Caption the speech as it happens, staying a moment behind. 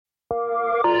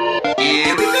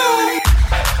Here we go.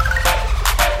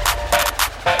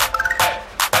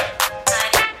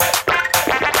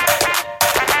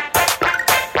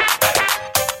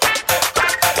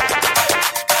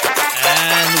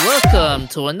 And welcome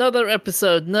to another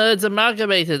episode, Nerds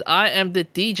Amalgamated. I am the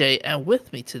DJ, and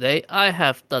with me today, I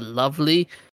have the lovely,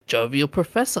 jovial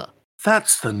Professor.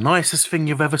 That's the nicest thing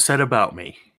you've ever said about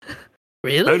me.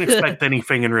 Really? Don't expect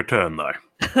anything in return, though.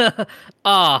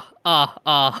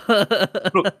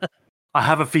 Look, I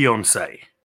have a fiancée.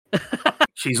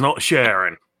 She's not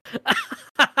sharing.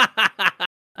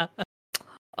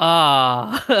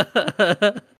 How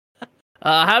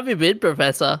have you been,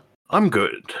 Professor? I'm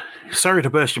good. Sorry to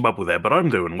burst your bubble there, but I'm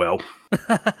doing well.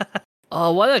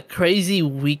 Oh, what a crazy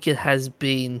week it has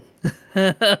been.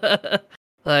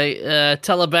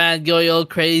 Taliban going all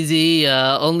crazy,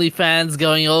 OnlyFans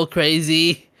going all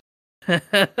crazy.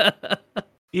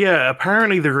 Yeah,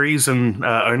 apparently the reason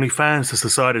OnlyFans has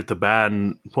decided to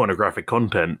ban pornographic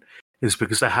content is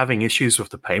because they're having issues with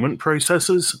the payment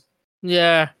processes.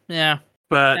 Yeah.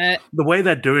 But the way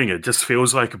they're doing it just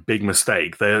feels like a big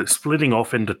mistake. They're splitting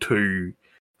off into two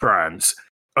brands.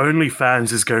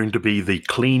 OnlyFans is going to be the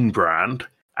clean brand,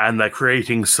 and they're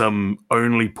creating some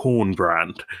only porn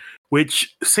brand,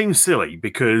 which seems silly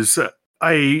because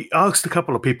I asked a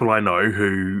couple of people I know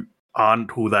who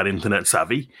aren't all that internet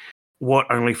savvy what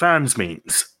OnlyFans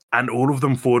means, and all of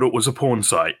them thought it was a porn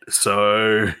site.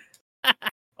 So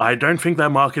I don't think their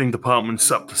marketing department's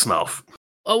up to snuff.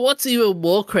 What's even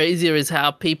more crazier is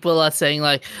how people are saying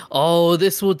like, "Oh,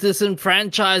 this will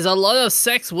disenfranchise a lot of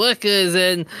sex workers,"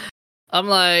 and I'm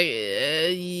like,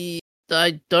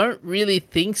 I don't really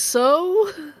think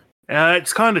so.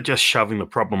 It's kind of just shoving the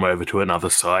problem over to another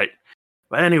site.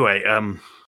 But anyway,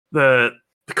 the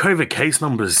COVID case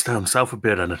numbers down south a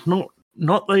bit, and it's not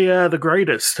the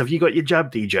greatest. Have you got your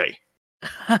jab, DJ?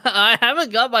 I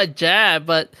haven't got my jab,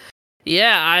 but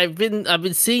yeah, I've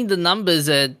been seeing the numbers,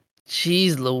 and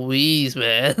jeez Louise,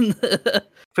 man. I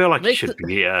feel like you should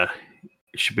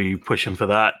be pushing for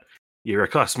that. You're a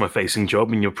customer-facing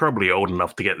job, and you're probably old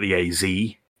enough to get the AZ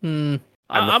and the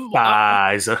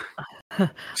Pfizer.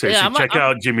 So you should check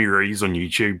out Jimmy Rees on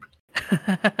YouTube.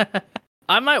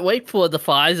 I might wait for the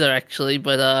Pfizer, actually,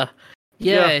 but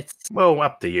it's... Well,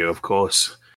 up to you, of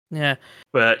course. Yeah.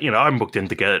 But, I'm booked in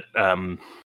to get the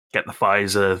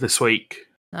Pfizer this week.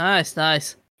 Nice.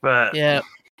 But, yeah,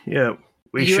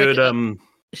 we should...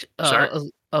 sorry?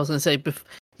 I was going to say,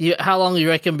 how long do you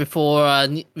reckon before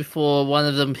one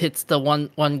of them hits the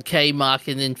 1K mark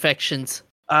in infections?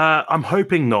 I'm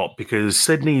hoping not, because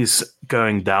Sydney's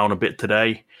going down a bit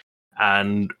today,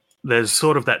 and there's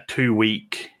sort of that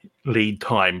 2-week lead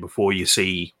time before you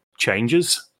see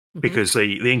changes, because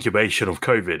the incubation of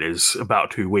COVID is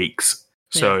about 2 weeks.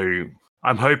 So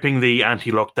I'm hoping the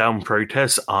anti-lockdown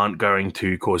protests aren't going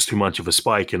to cause too much of a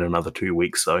spike in another 2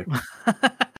 weeks, though.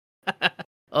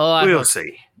 We'll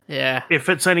see. Yeah. If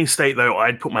it's any state, though,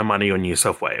 I'd put my money on New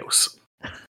South Wales.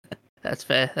 That's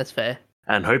fair.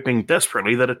 And hoping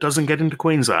desperately that it doesn't get into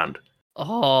Queensland.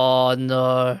 Oh,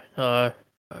 no. Oh,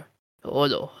 no.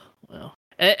 Well.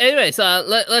 Anyway, so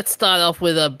let's start off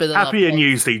with a bit of... Happier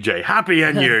news, DJ.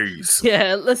 Happier news.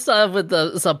 Yeah, let's start off with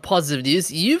some positive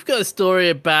news. You've got a story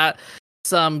about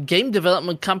some game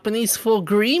development companies for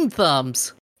Green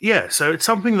Thumbs. Yeah, so it's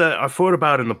something that I've thought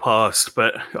about in the past,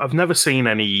 but I've never seen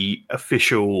any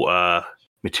official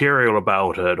material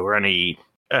about it or any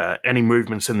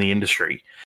movements in the industry.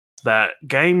 That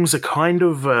games are kind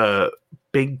of a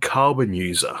big carbon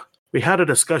user. We had a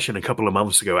discussion a couple of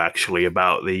months ago, actually,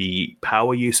 about the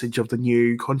power usage of the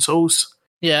new consoles.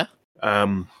 Yeah.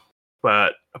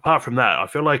 But apart from that, I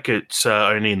feel like it's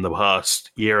only in the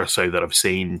past year or so that I've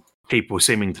seen people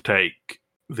seeming to take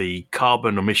the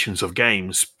carbon emissions of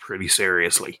games pretty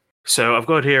seriously. So I've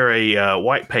got here a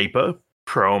white paper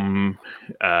from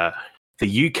the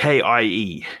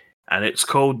UKIE, and it's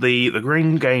called the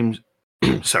Green Games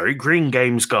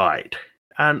Guide.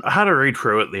 And I had a read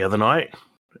through it the other night.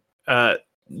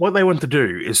 What they want to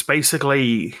do is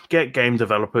basically get game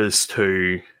developers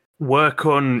to work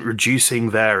on reducing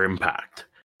their impact.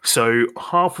 So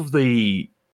half of the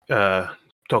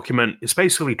document is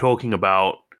basically talking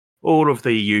about all of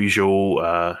the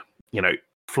usual,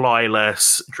 fly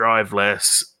less, drive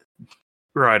less,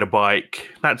 ride a bike,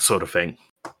 that sort of thing.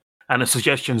 And the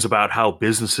suggestions about how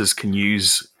businesses can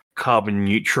use carbon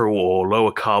neutral or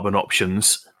lower carbon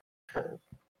options.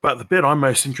 But the bit I'm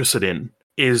most interested in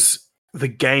is the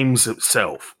games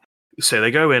itself. So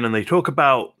they go in and they talk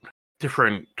about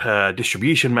different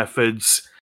distribution methods.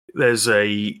 There's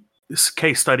a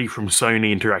case study from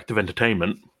Sony Interactive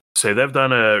Entertainment. So they've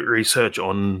done a research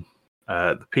on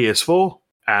the PS4,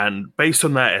 And based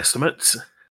on their estimates,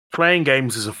 playing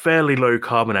games is a fairly low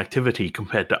carbon activity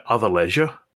compared to other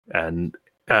leisure. And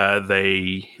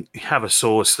they have a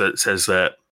source that says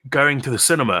that going to the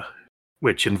cinema,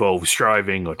 which involves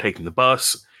driving or taking the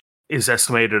bus, is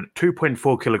estimated at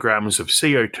 2.4 kilograms of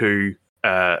CO2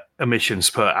 emissions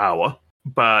per hour.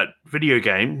 But video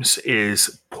games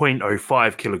is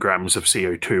 0.05 kilograms of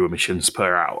CO2 emissions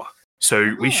per hour.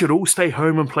 So we should all stay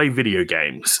home and play video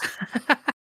games.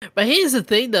 But here's the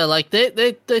thing, though. Like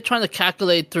they're trying to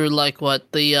calculate through like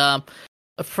what the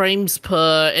frames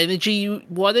per energy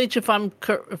wattage. If I'm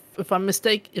not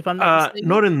mistaken.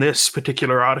 Not in this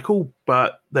particular article,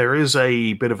 but there is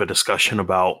a bit of a discussion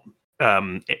about.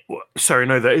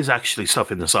 There is actually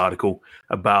stuff in this article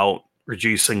about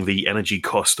reducing the energy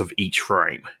cost of each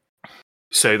frame.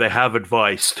 So they have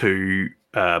advice to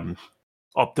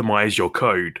optimize your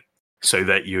code so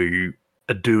that you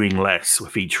are doing less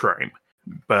with each frame.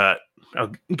 But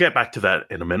I'll get back to that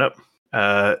in a minute.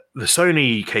 The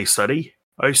Sony case study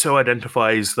also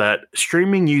identifies that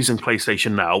streaming using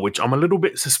PlayStation Now, which I'm a little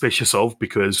bit suspicious of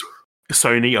because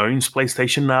Sony owns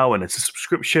PlayStation Now and it's a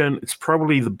subscription, it's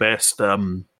probably the best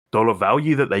dollar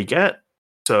value that they get.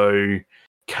 So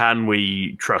can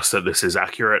we trust that this is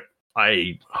accurate?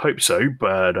 I hope so,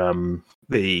 but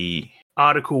the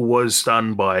article was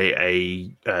done by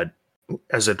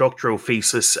as a doctoral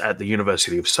thesis at the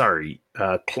University of Surrey,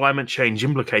 Climate Change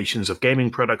Implications of Gaming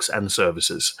Products and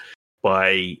Services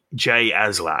by Jay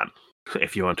Aslan,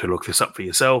 if you want to look this up for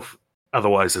yourself.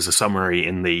 Otherwise, there's a summary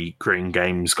in the Green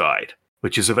Games Guide,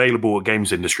 which is available at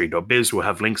gamesindustry.biz. We'll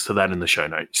have links to that in the show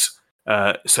notes.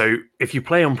 So if you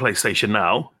play on PlayStation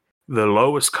Now, the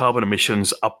lowest carbon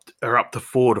emissions are up to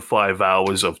 4 to 5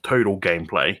 hours of total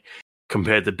gameplay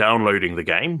compared to downloading the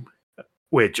game,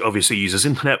 which obviously uses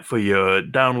internet for your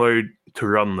download to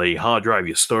run the hard drive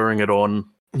you're storing it on,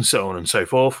 and so on and so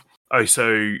forth.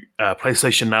 Also,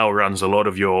 PlayStation Now runs a lot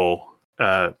of your,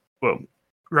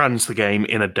 runs the game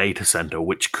in a data center,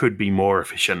 which could be more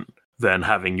efficient than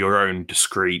having your own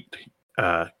discrete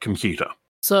computer.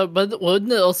 So, but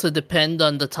wouldn't it also depend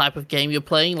on the type of game you're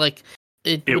playing? Like,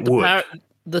 it would.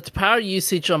 The power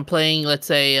usage on playing, let's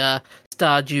say,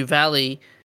 Stardew Valley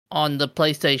on the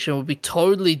PlayStation would be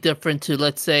totally different to,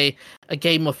 let's say, a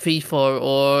game of FIFA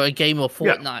or a game of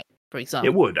Fortnite, for example.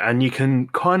 It would, and you can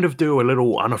kind of do a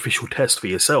little unofficial test for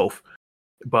yourself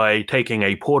by taking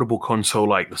a portable console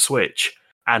like the Switch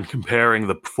and comparing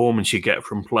the performance you get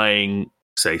from playing,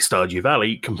 say, Stardew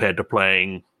Valley compared to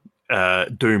playing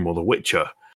Doom or The Witcher.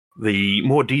 The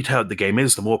more detailed the game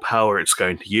is, the more power it's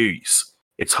going to use.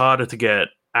 It's harder to get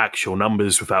actual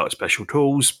numbers without special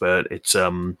tools, but it's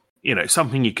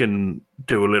something you can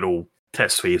do a little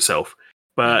test for yourself.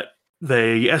 But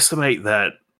they estimate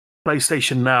that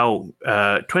PlayStation Now,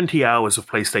 20 hours of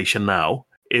PlayStation Now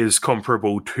is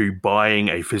comparable to buying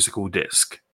a physical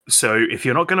disc. So if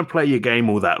you're not going to play your game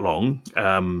all that long,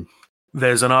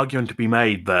 there's an argument to be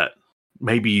made that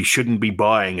maybe you shouldn't be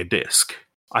buying a disc.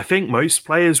 I think most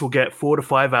players will get 4 to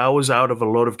 5 hours out of a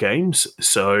lot of games,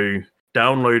 so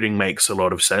downloading makes a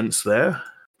lot of sense there.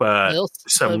 But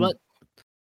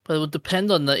But it would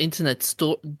depend on the internet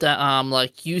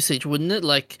like usage, wouldn't it?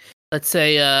 Like, let's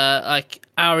say, like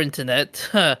our internet,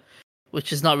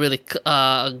 which is not really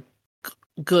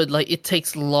good. Like, it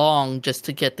takes long just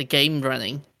to get the game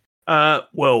running.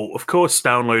 Well, of course,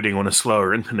 downloading on a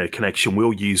slower internet connection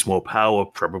will use more power,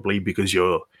 probably because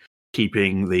you're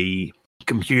keeping the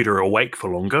computer awake for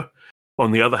longer.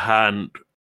 On the other hand,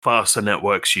 faster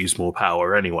networks use more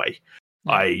power anyway.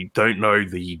 Yeah. I don't know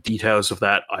the details of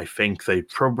that. I think they've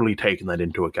probably taken that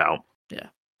into account. Yeah.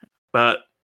 But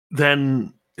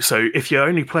then, so if you're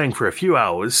only playing for a few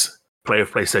hours, play with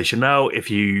PlayStation Now.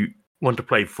 If you want to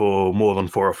play for more than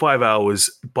 4 or 5 hours,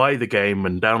 buy the game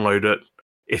and download it.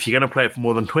 If you're going to play it for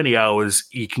more than 20 hours,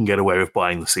 you can get away with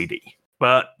buying the CD.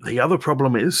 But the other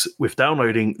problem is with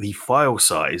downloading the file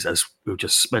size, as we were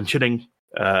just mentioning.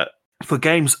 For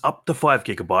games up to 5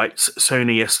 gigabytes,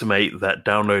 Sony estimate that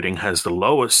downloading has the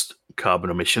lowest carbon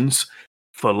emissions.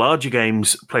 For larger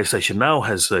games, PlayStation Now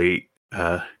has the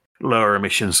lower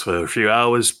emissions for a few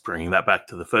hours, bringing that back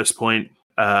to the first point.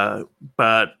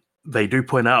 But they do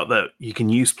point out that you can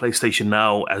use PlayStation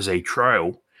Now as a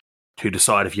trial to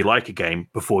decide if you like a game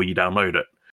before you download it.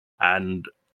 And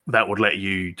that would let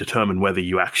you determine whether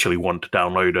you actually want to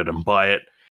download it and buy it,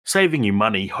 saving you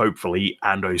money, hopefully,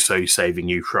 and also saving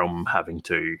you from having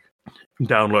to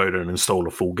download and install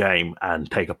a full game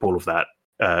and take up all of that,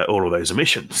 all of those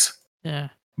emissions. Yeah.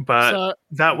 But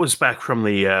that was back from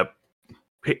the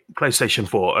PlayStation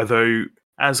 4, although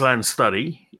Aslan's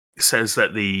study says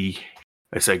that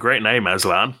it's a great name,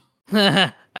 Aslan.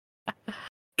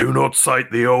 not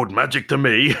cite the old magic to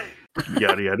me,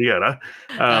 yada, yada,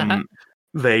 yada.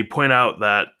 They point out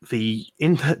that the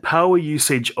power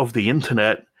usage of the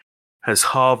internet has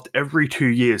halved every 2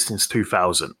 years since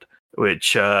 2000,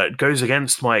 which goes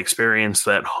against my experience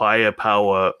that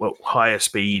higher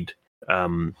speed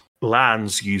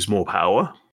LANs use more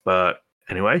power. But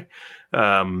anyway,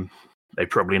 they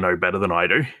probably know better than I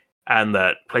do. And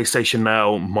that PlayStation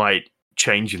Now might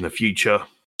change in the future.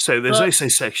 So there's also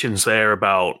sections there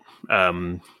about,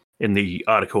 in the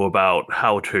article, about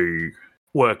how to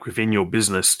work within your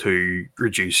business to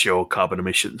reduce your carbon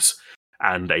emissions.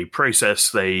 And a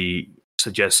process they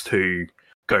suggest to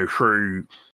go through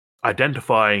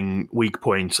identifying weak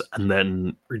points and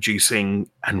then reducing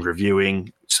and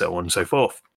reviewing, so on and so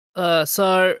forth.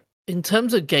 So in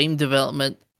terms of game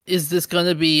development, is this going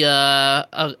to be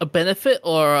a benefit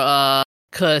or a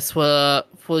curse for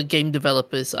game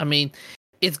developers? I mean,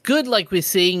 it's good, like we're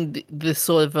seeing this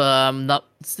sort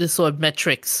of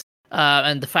metrics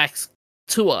and the facts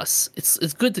to us.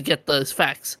 It's good to get those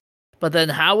facts, but then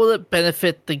how will it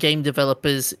benefit the game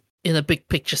developers in a big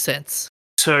picture sense?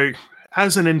 So,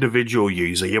 as an individual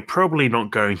user, you're probably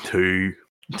not going to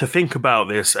think about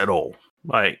this at all.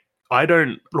 Like, I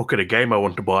don't look at a game I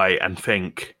want to buy and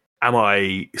think, am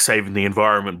I saving the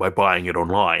environment by buying it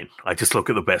online? I just look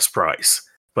at the best price.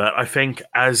 But I think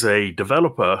as a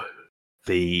developer,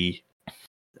 there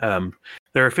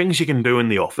are things you can do in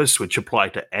the office which apply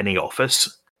to any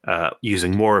office.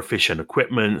 Using more efficient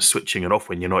equipment, switching it off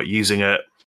when you're not using it,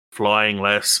 flying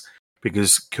less,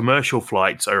 because commercial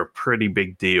flights are a pretty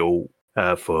big deal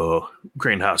for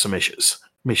greenhouse emissions.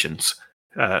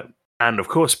 And of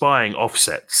course, buying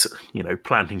offsets,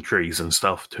 planting trees and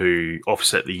stuff to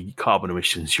offset the carbon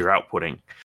emissions you're outputting.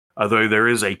 Although there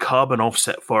is a carbon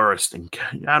offset forest in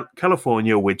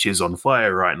California, which is on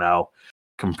fire right now,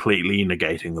 completely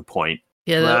negating the point.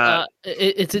 Yeah,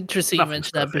 it's interesting you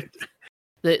mentioned that.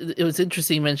 It was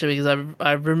interesting you mentioned because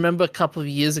I remember a couple of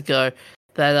years ago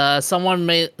that someone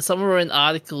wrote an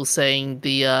article saying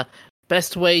the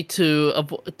best way if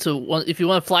you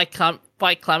want to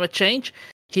fight climate change,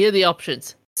 here are the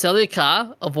options: sell your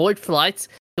car, avoid flights,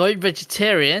 go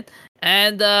vegetarian,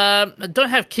 and don't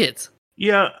have kids.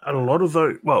 Yeah, and a lot of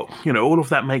all of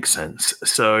that makes sense.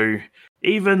 So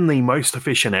even the most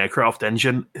efficient aircraft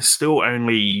engine is still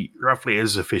only roughly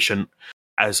as efficient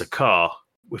as a car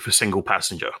with a single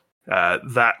passenger.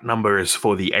 That number is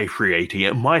for the A380.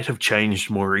 It might have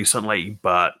changed more recently,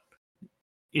 but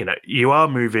you are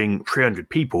moving 300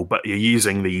 people, but you're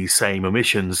using the same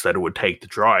emissions that it would take to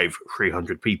drive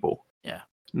 300 people. Yeah.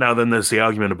 Now then there's the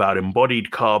argument about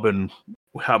embodied carbon,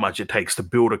 how much it takes to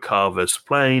build a car versus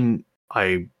plane.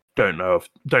 I don't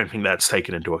think that's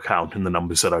taken into account in the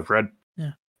numbers that I've read.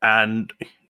 Yeah. And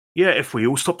yeah, if we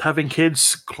all stopped having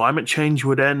kids, climate change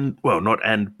would end. Well, not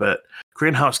end, but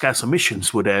greenhouse gas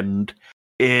emissions would end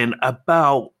in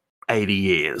about 80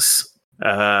 years.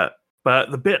 But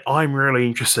the bit I'm really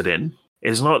interested in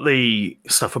is not the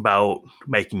stuff about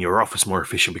making your office more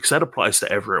efficient, because that applies to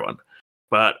everyone,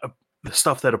 but the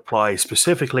stuff that applies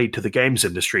specifically to the games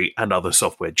industry and other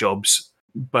software jobs.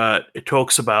 But it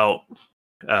talks about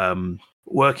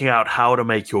working out how to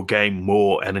make your game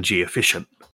more energy efficient.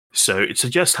 So it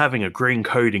suggests having a green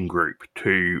coding group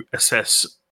to assess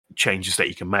changes that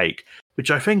you can make,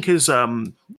 which I think is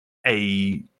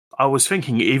I was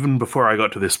thinking even before I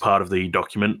got to this part of the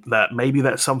document that maybe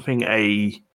that's something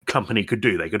a company could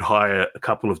do. They could hire a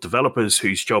couple of developers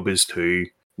whose job is to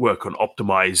work on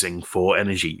optimizing for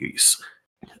energy use.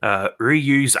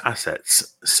 Reuse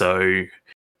assets. So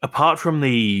apart from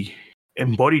the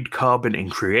embodied carbon in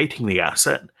creating the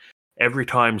asset, every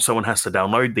time someone has to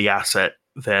download the asset,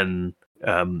 then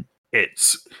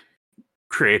it's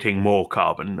creating more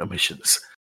carbon emissions.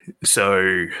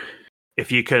 So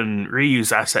if you can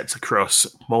reuse assets across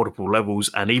multiple levels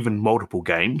and even multiple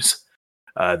games,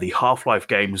 the Half-Life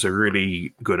games are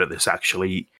really good at this,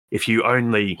 actually. If you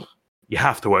you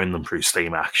have to own them through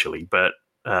Steam, actually, but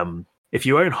if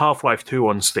you own Half-Life 2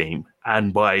 on Steam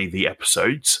and buy the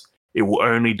episodes, it will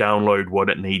only download what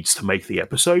it needs to make the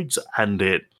episodes, and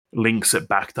it links it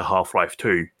back to Half-Life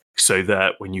 2, so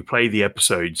that when you play the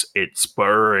episodes, it's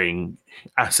borrowing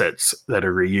assets that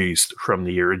are reused from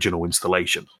the original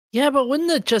installation. Yeah, but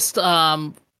wouldn't it just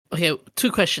okay,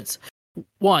 two questions.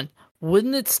 One,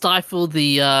 wouldn't it stifle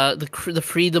the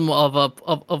freedom of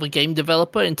a game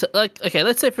developer into, like, okay,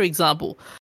 let's say for example,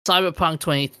 Cyberpunk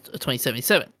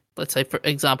 2077. Let's say for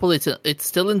example it's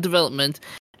still in development,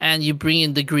 and you bring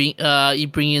in the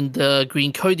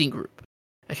green coding group.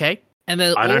 Okay? And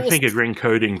then I don't think a green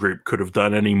coding group could have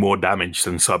done any more damage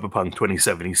than Cyberpunk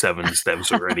 2077's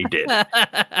devs already did.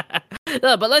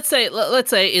 No, but let's say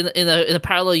in a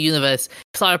parallel universe,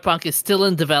 Cyberpunk is still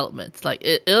in development, like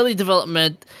early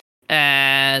development,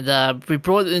 and we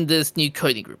brought in this new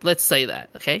coding group. Let's say that,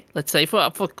 okay? Let's say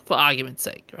for argument's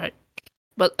sake, right?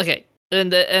 But okay,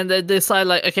 and they decide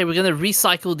like, okay, we're gonna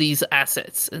recycle these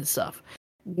assets and stuff.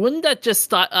 Wouldn't that just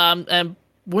start and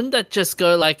wouldn't that just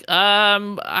go like,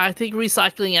 I think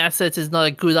recycling assets is not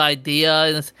a good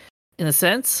idea in a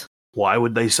sense? Why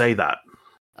would they say that?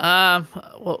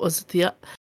 What was it?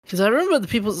 Because I remember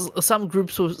some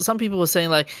people were saying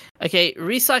like, okay,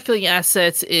 recycling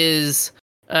assets is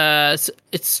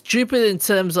it's stupid in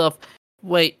terms of,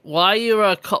 wait, why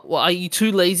are you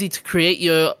too lazy to create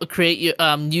your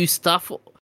new stuff?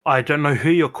 I don't know who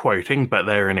you're quoting, but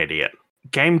they're an idiot.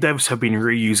 Game devs have been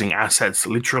reusing assets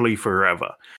literally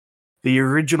forever. The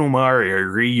original Mario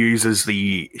reuses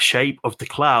the shape of the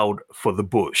cloud for the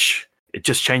bush. It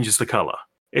just changes the color.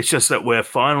 It's just that we're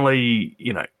finally,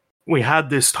 we had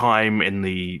this time in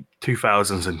the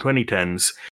 2000s and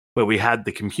 2010s where we had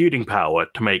the computing power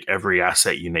to make every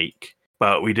asset unique,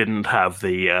 but we didn't have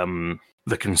the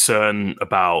concern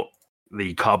about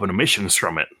the carbon emissions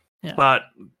from it. Yeah. But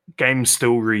games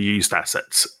still reused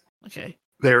assets. Okay.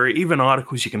 There are even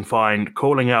articles you can find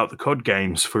calling out the COD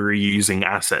games for reusing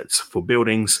assets for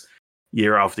buildings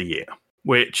year after year,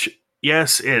 which,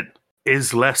 yes, it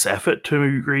is less effort to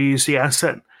reuse the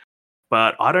asset,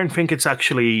 but I don't think it's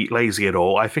actually lazy at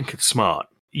all. I think it's smart.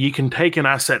 You can take an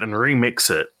asset and remix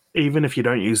it, even if you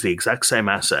don't use the exact same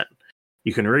asset.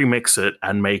 You can remix it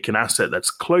and make an asset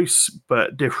that's close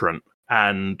but different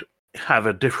and have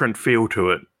a different feel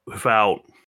to it without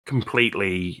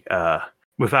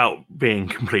being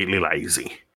completely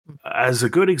lazy. As a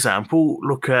good example,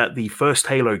 look at the first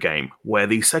Halo game, where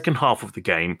the second half of the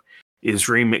game is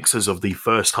remixes of the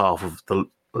first half of the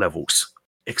levels.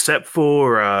 Except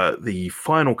for the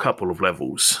final couple of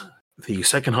levels, the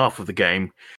second half of the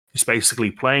game is basically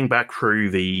playing back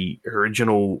through the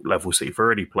original levels that you've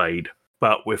already played,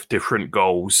 but with different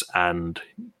goals and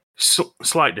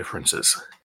slight differences.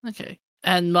 Okay.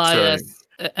 And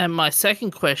my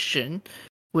second question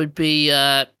would be,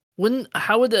 how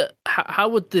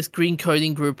would this green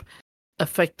coding group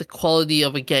affect the quality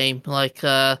of a game? Like,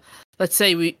 let's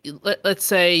say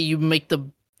you make the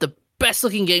best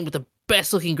looking game with the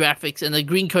best looking graphics, and the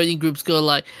green coding groups go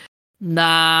like,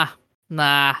 nah.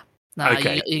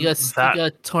 Okay, you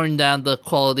gotta tone down the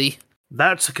quality.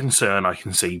 That's a concern I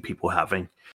can see people having.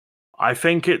 I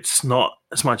think it's not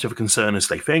as much of a concern as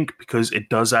they think, because it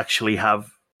does actually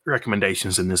have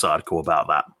recommendations in this article about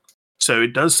that. So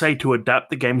it does say to adapt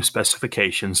the game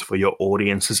specifications for your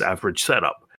audience's average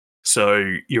setup.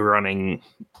 So you're running,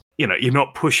 you're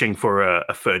not pushing for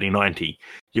a 3090.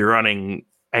 You're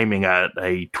aiming at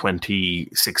a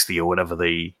 2060 or whatever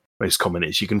the most common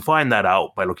is. You can find that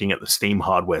out by looking at the Steam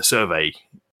hardware survey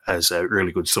as a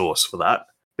really good source for that,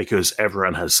 because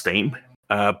everyone has Steam.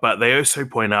 But they also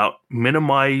point out,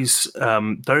 minimize,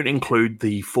 don't include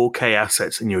the 4K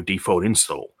assets in your default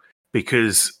install,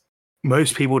 because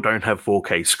most people don't have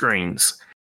 4K screens.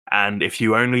 And if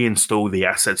you only install the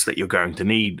assets that you're going to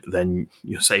need, then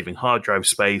you're saving hard drive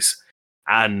space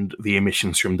and the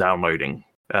emissions from downloading.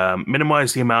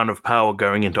 Minimize the amount of power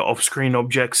going into off-screen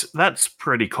objects. That's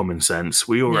pretty common sense.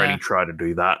 We already try to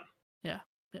do that. Yeah.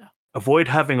 Avoid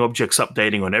having objects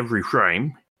updating on every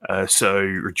frame. So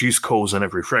reduce calls on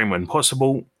every frame when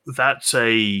possible. That's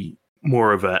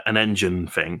more of an engine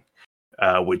thing,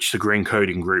 which the green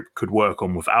coding group could work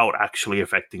on without actually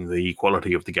affecting the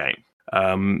quality of the game.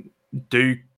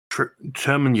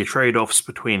 Determine your trade-offs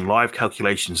between live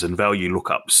calculations and value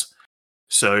lookups.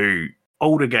 So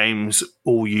older games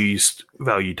all used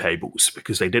value tables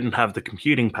because they didn't have the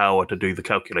computing power to do the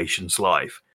calculations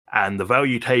live. And the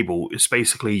value table is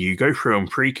basically you go through and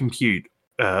pre-compute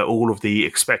all of the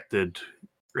expected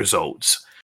results.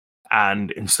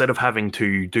 And instead of having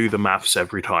to do the maths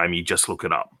every time, you just look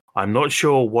it up. I'm not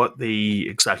sure what the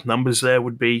exact numbers there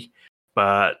would be,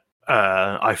 but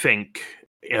I think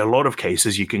in a lot of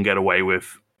cases you can get away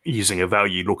with using a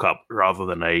value lookup rather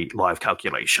than a live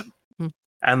calculation.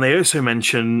 And they also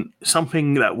mention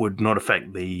something that would not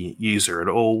affect the user at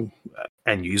all,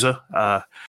 end user,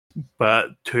 but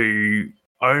to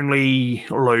only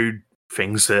load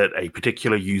things that a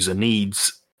particular user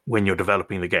needs when you're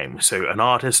developing the game. So an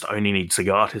artist only needs the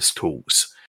artist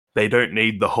tools. They don't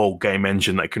need the whole game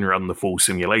engine that can run the full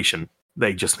simulation.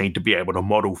 They just need to be able to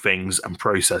model things and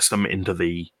process them into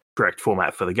the correct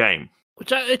format for the game.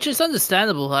 Which is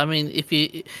understandable. I mean, if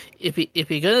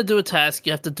you're gonna do a task,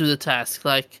 you have to do the task.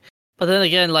 Like, but then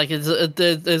again, like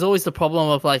there's always the problem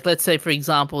of, like, let's say for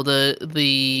example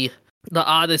the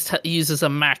artist uses a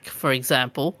Mac, for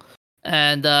example,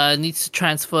 and needs to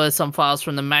transfer some files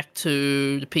from the Mac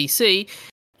to the PC,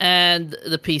 and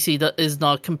the PC is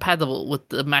not compatible with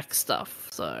the Mac stuff.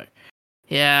 So,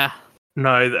 yeah.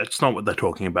 No, that's not what they're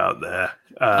talking about there.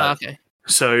 Okay.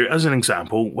 So, as an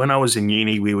example, when I was in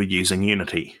uni, we were using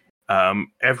Unity.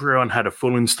 Everyone had a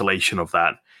full installation of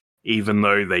that, even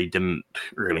though they didn't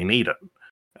really need it.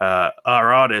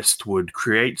 Our artist would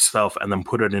create stuff and then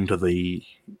put it into the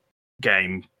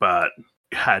game, but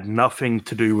had nothing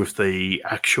to do with the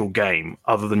actual game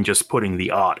other than just putting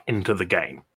the art into the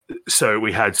game. So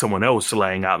we had someone else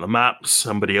laying out the maps,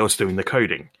 somebody else doing the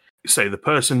coding. So the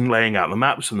person laying out the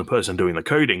maps and the person doing the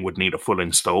coding would need a full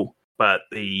install, but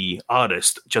the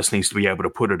artist just needs to be able to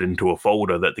put it into a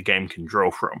folder that the game can draw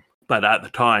from. But at the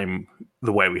time,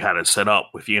 the way we had it set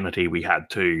up with Unity, we had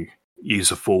to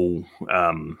use a full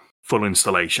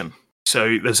installation.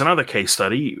 So there's another case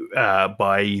study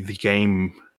by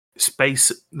the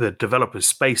developers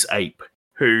Space Ape,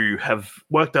 who have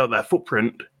worked out their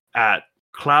footprint at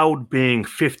cloud being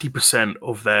 50%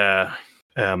 of their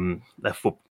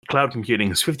cloud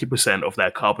computing is 50% of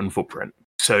their carbon footprint.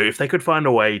 So if they could find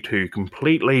a way to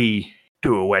completely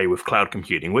do away with cloud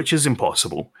computing, which is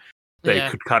impossible, they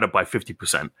could cut it by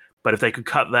 50%. But if they could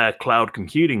cut their cloud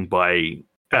computing by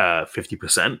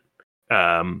 50%,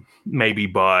 maybe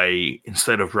by,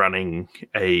 instead of running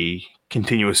a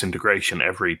continuous integration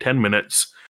every 10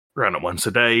 minutes, run it once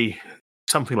a day,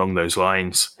 something along those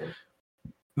lines,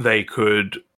 they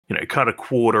could, cut a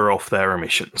quarter off their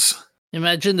emissions.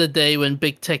 Imagine the day when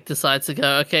big tech decides to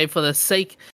go, okay, for the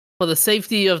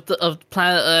safety of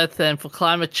planet Earth and for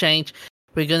climate change,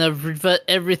 we're gonna revert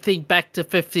everything back to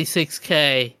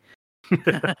 56K.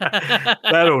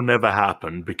 That'll never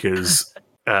happen because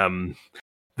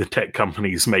the tech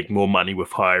companies make more money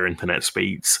with higher internet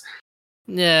speeds.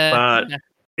 Yeah. But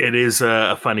it is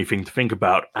a funny thing to think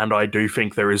about, and I do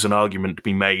think there is an argument to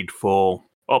be made for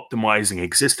optimizing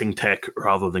existing tech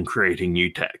rather than creating new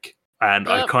tech. And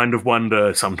I kind of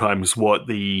wonder sometimes what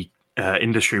the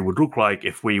industry would look like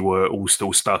if we were all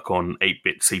still stuck on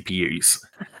 8-bit CPUs.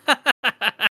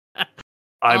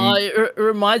 It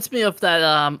reminds me of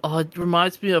that. It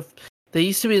reminds me of there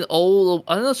used to be an old.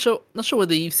 I'm not sure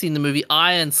whether you've seen the movie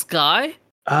Iron Sky.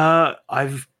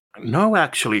 No,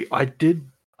 actually, I did.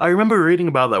 I remember reading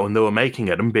about that when they were making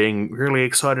it and being really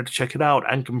excited to check it out,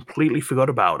 and completely forgot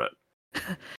about it.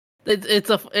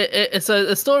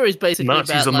 The story is basically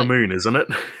Nazis about, on the moon, isn't it?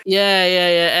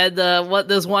 Yeah. And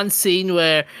there's one scene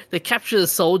where they capture the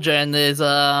soldier, and there's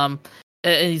and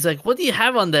he's like, "What do you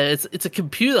have on there?" It's a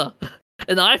computer,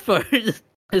 an iPhone.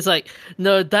 It's like,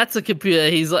 no, that's a computer.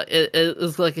 He's like,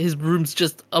 it's like his room's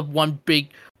just a one big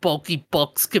bulky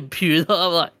box computer.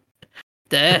 I'm like,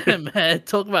 damn, man,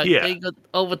 talk about getting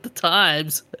over the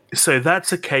times. So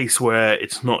that's a case where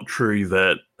it's not true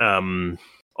that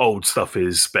old stuff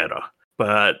is better.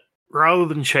 But rather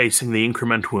than chasing the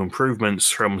incremental improvements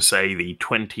from, say, the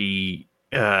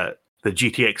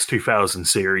GTX 2000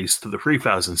 series to the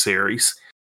 3000 series,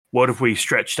 what if we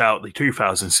stretched out the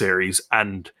 2000 series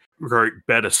and wrote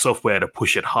better software to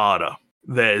push it harder?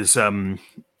 There's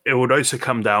it would also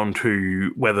come down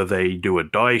to whether they do a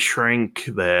die shrink,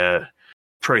 their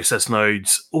process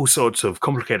nodes, all sorts of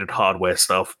complicated hardware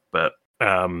stuff. But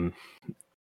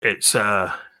it's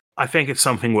I think it's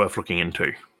something worth looking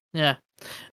into. Yeah,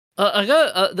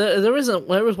 there is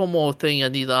one more thing I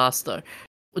need to ask though.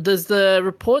 Does the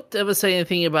report ever say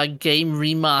anything about game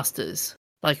remasters?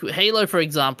 Like Halo, for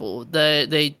example,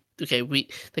 they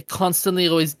constantly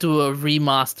always do a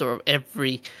remaster of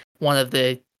every one of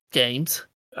their games.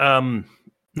 No,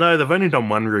 they've only done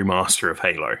one remaster of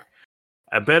Halo.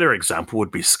 A better example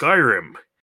would be Skyrim,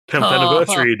 10th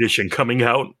Anniversary Edition, coming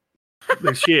out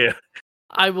this year.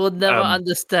 I will never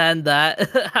understand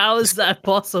that. How is that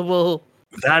possible?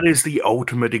 That is the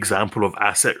ultimate example of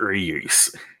asset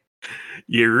reuse.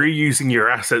 You're reusing your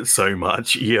assets so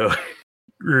much, you're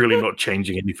really not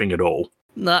changing anything at all.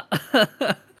 Nah.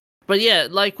 But yeah,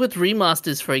 like with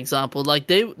remasters, for example, like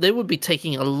they would be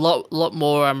taking a lot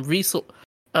more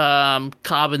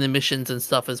carbon emissions and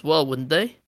stuff as well, wouldn't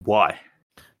they? Why?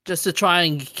 Just to try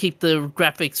and keep the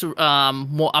graphics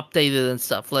more updated and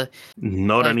stuff.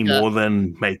 Not any more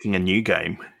than making a new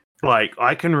game. Like,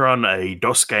 I can run a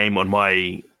DOS game on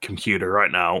my computer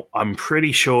right now. I'm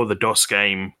pretty sure the DOS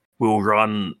game will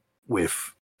run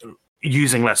with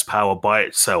using less power by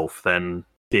itself than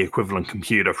the equivalent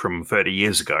computer from 30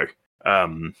 years ago.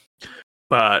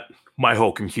 But my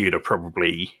whole computer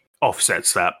probably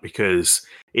offsets that, because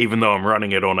even though I'm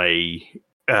running it on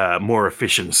a more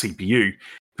efficient CPU,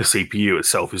 the CPU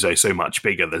itself is so much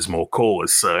bigger. There's more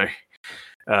cores, so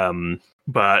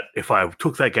But if I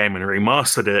took that game and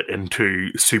remastered it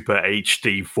into Super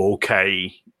HD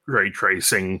 4K ray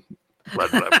tracing, blah,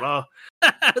 blah, blah.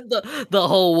 the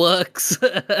whole works.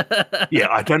 Yeah,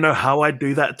 I don't know how I'd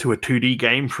do that to a 2D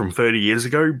game from 30 years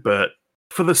ago, but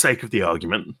for the sake of the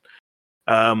argument,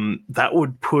 that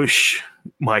would push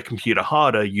my computer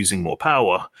harder using more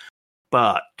power.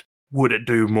 But would it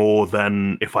do more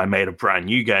than if I made a brand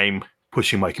new game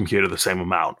pushing my computer the same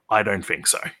amount? I don't think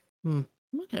so.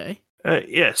 Okay.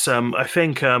 Yes, I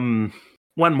think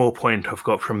one more point I've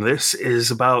got from this is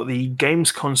about the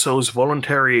Games Console's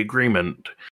voluntary agreement.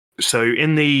 So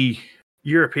in the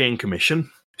European Commission,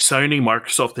 Sony,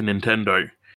 Microsoft, and Nintendo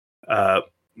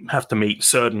have to meet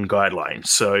certain guidelines.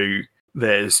 So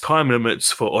there's time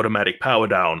limits for automatic power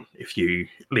down if you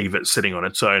leave it sitting on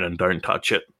its own and don't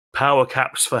touch it. Power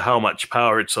caps for how much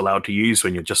power it's allowed to use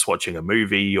when you're just watching a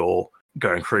movie or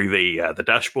going through the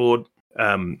dashboard.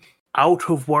 Out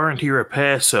of warranty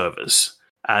repair service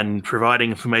and providing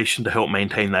information to help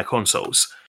maintain their consoles.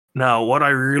 Now, what I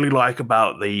really like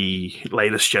about the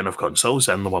latest gen of consoles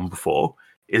and the one before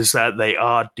is that they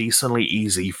are decently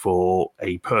easy for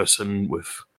a person with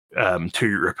to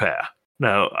repair.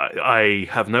 Now, I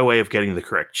have no way of getting the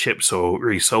correct chips or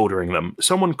resoldering them.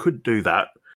 Someone could do that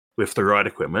with the right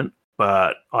equipment,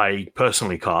 but I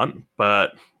personally can't.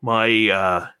 But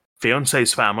my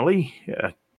fiance's family,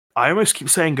 I almost keep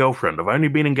saying girlfriend. I've only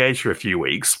been engaged for a few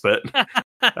weeks, but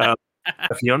a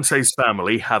fiance's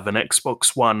family have an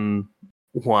Xbox One,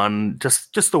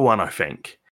 just the one, I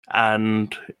think.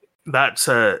 And that's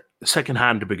a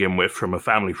secondhand to begin with from a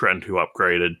family friend who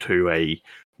upgraded to a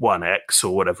One X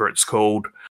or whatever it's called.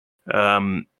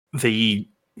 The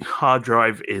hard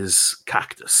drive is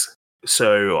Cactus.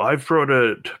 So I've brought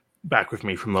it back with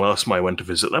me from the last time I went to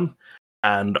visit them,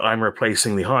 and I'm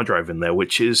replacing the hard drive in there,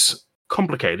 which is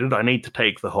complicated. I need to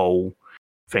take the whole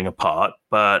thing apart,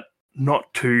 but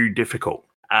not too difficult.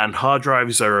 And hard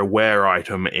drives are a rare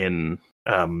item in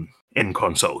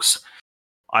consoles.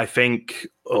 I think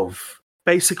of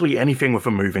basically anything with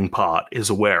a moving part is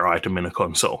a rare item in a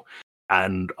console.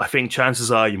 And I think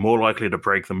chances are you're more likely to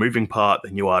break the moving part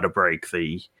than you are to break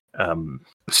the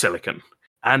silicon.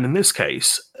 And in this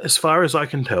case, as far as I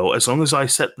can tell, as long as I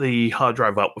set the hard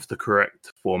drive up with the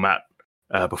correct format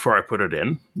before I put it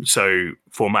in, so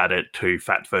format it to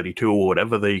FAT32 or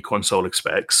whatever the console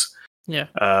expects,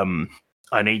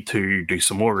 I need to do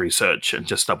some more research and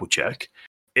just double check.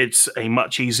 It's a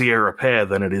much easier repair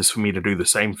than it is for me to do the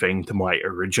same thing to my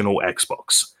original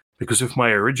Xbox. Because with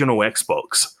my original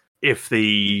Xbox,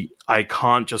 I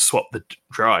can't just swap the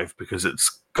drive because it's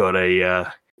got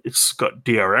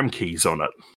DRM keys on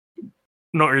it.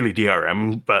 Not really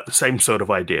DRM, but the same sort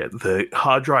of idea. The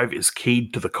hard drive is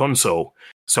keyed to the console,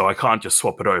 so I can't just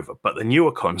swap it over. But the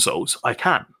newer consoles, I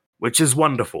can, which is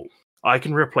wonderful. I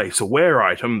can replace a wear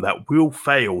item that will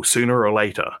fail sooner or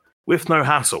later with no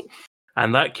hassle.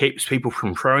 And that keeps people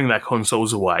from throwing their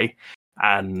consoles away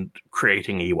and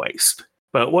creating e-waste.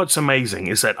 But what's amazing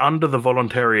is that under the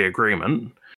voluntary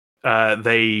agreement,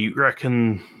 they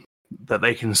reckon that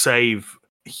they can save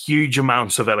huge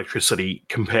amounts of electricity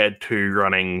compared to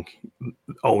running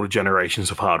older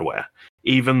generations of hardware,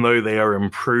 even though they are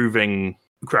improving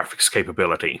graphics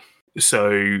capability.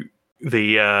 So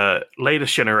the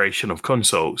latest generation of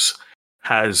consoles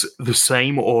has the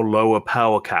same or lower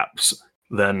power caps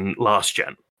than last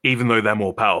gen, even though they're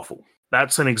more powerful.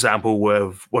 That's an example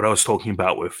of what I was talking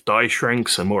about with die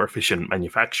shrinks and more efficient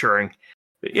manufacturing.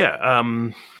 But yeah,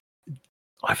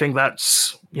 I think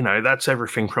that's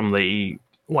everything from the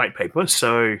white paper.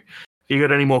 So, you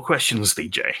got any more questions,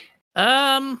 DJ?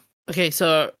 Okay,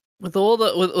 so with all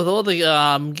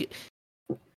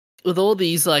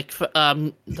these like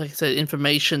I said,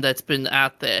 information that's been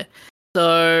out there,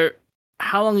 so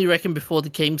how long do you reckon before the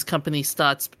games company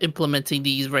starts implementing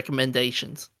these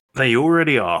recommendations? They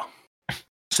already are.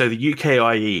 So the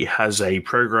UKIE has a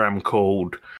program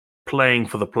called Playing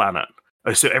for the Planet.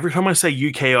 So every time I say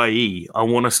UKIE, I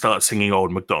want to start singing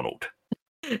Old MacDonald.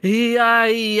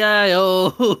 E-I-E-I-O.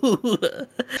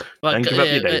 Don't give up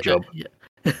your day job.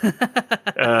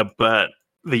 But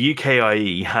the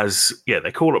UKIE has,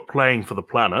 they call it Playing for the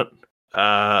Planet.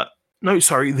 No,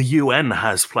 sorry, the UN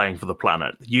has Playing for the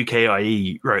Planet. The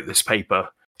UKIE wrote this paper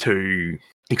to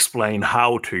explain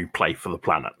how to play for the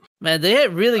planet. Man, they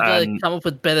really got to come up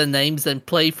with better names than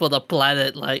Play for the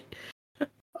Planet. Like,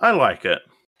 I like it,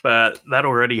 but that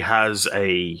already has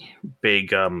a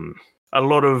big, a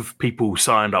lot of people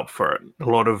signed up for it. A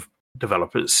lot of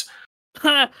developers.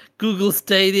 Google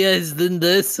Stadia is in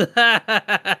this.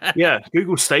 Yeah,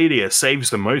 Google Stadia saves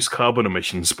the most carbon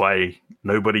emissions by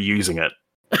nobody using it.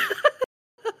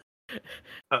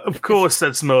 Of course,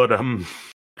 that's not.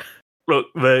 Look,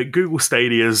 the Google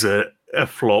Stadia is a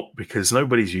flop because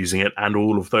nobody's using it, and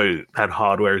all of that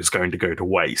hardware is going to go to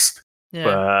waste. Yeah.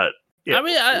 But yeah. I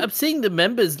mean, I'm seeing the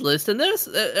members list, and there's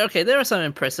there are some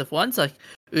impressive ones like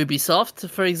Ubisoft,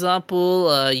 for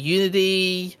example,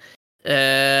 Unity,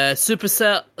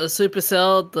 Supercell.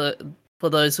 For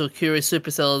those who are curious,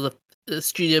 Supercell, the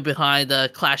studio behind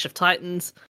Clash of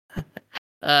Titans.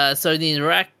 Sony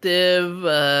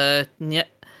Interactive,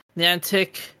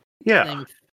 Niantic. Yeah.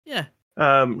 Yeah.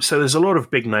 So there's a lot of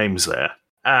big names there,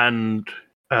 and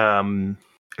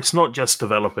it's not just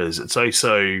developers; it's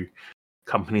also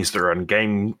companies that run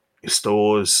game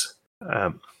stores.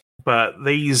 But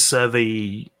these are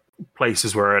the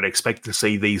places where I'd expect to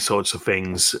see these sorts of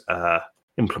things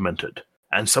implemented,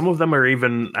 and some of them are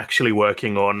even actually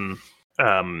working on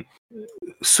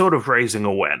sort of raising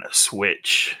awareness,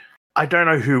 which I don't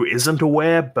know who isn't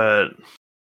aware, but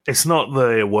it's not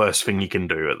the worst thing you can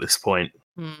do at this point.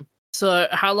 So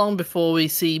how long before we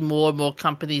see more and more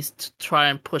companies to try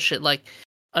and push it? Like,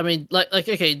 I mean, like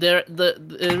okay, there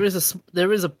is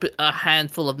a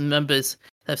handful of members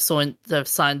that have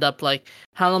signed up. Like,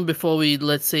 how long before we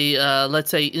let's say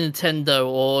Nintendo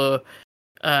or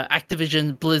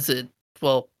Activision Blizzard?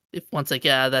 Well, if once they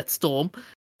get out of that storm.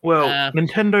 Well,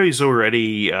 Nintendo's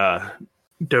already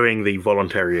doing the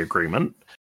voluntary agreement,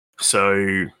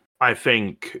 so I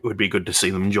think it would be good to see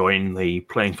them join the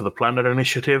Playing for the Planet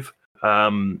initiative.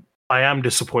 I am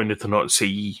disappointed to not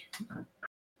see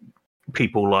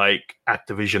people like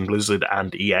Activision, Blizzard,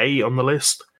 and EA on the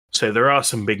list. So there are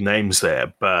some big names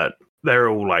there, but they're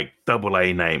all like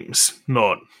AA names,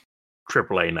 not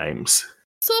AAA names.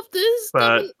 Soft is,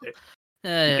 but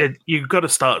yeah. You've got to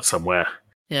start somewhere.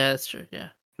 Yeah, that's true. Yeah,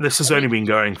 this has only been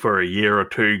going for a year or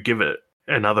two. Give it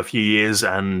another few years,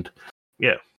 and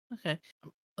yeah.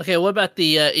 Okay. What about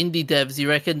the indie devs? You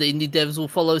reckon the indie devs will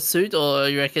follow suit, or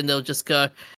you reckon they'll just go,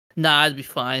 "Nah, it'd be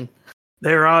fine"?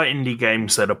 There are indie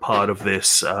games that are part of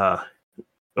this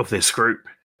group,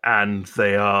 and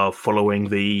they are following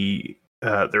the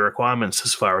requirements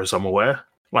as far as I'm aware.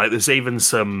 Like, there's even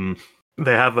some.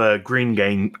 They have a green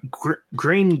game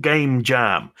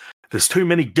jam. There's too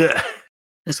many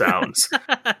sounds,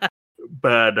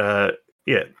 but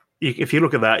yeah. If you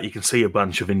look at that, you can see a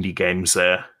bunch of indie games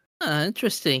there.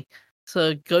 Interesting.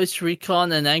 So Ghost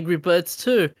Recon and Angry Birds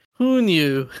too. Who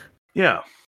knew? Yeah.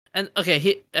 And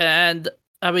okay, and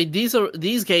I mean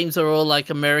these games are all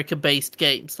like America-based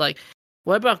games. Like,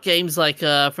 what about games like,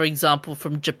 for example,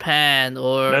 from Japan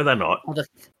or? No, they're not.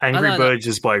 Angry Birds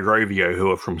is by Rovio,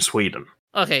 who are from Sweden.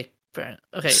 Okay, fair enough.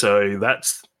 Okay. So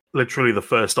that's literally the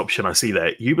first option I see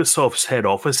there. Ubisoft's head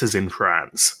office is in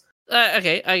France.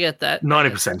 Okay, I get that.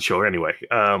 90% sure, anyway.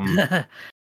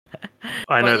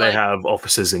 I know they have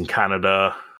offices in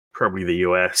Canada, probably the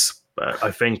US, but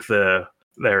I think their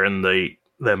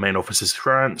main office is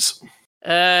France.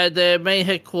 Their main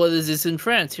headquarters is in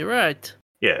France, you're right.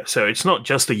 Yeah, so it's not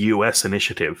just a US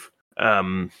initiative.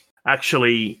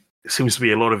 Actually, seems to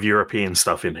be a lot of European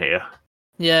stuff in here.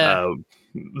 Yeah.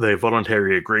 The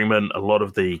voluntary agreement, a lot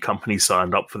of the companies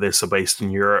signed up for this are based in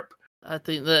Europe. I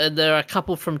think there are a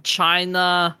couple from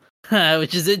China,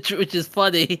 which is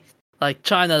funny. Like,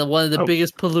 China, one of the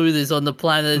biggest polluters on the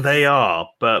planet. They are,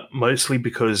 but mostly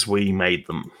because we made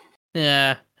them.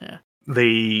 Yeah.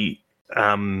 The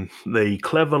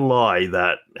clever lie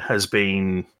that has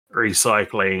been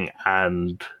recycling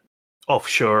and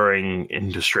offshoring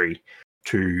industry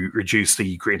to reduce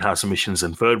the greenhouse emissions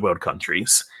in third world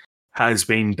countries has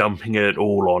been dumping it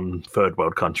all on third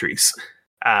world countries.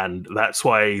 And that's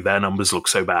why their numbers look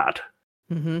so bad.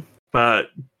 Mm-hmm.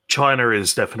 But China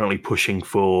is definitely pushing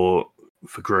for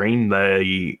green.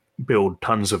 They build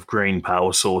tons of green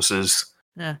power sources.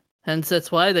 Yeah, hence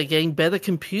that's why they're getting better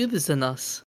computers than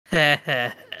us.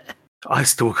 I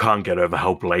still can't get over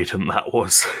how blatant that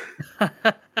was.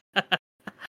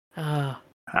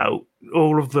 How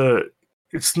all of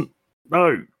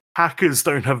hackers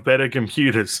don't have better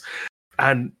computers,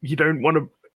 and you don't want to.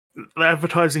 They're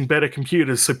advertising better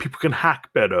computers so people can hack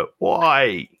better.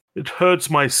 Why? It hurts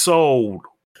my soul.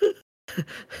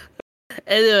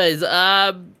 Anyways, in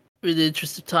the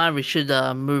interest of time, we should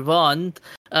move on.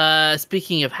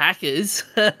 Speaking of hackers,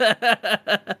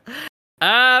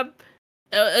 a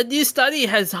new study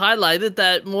has highlighted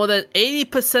that more than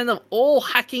 80% of all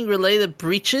hacking-related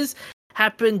breaches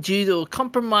happen due to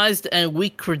compromised and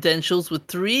weak credentials, with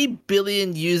 3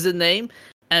 billion username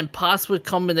and password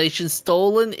combinations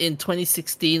stolen in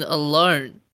 2016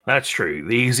 alone. That's true.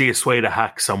 The easiest way to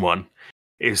hack someone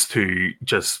is to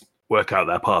just work out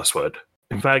their password.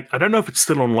 In fact, I don't know if it's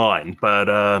still online, but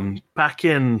back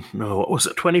in, what was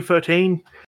it, 2013?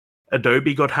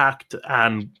 Adobe got hacked,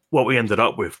 and what we ended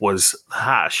up with was the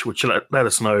hash, which let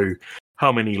us know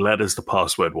how many letters the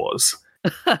password was,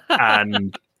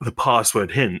 and the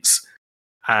password hints.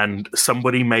 And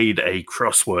somebody made a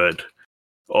crossword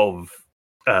of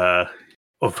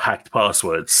hacked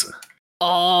passwords.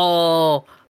 Oh,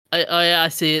 I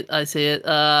see it. I see it.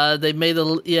 They made a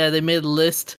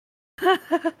list.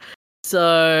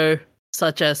 So,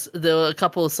 there were a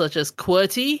couple such as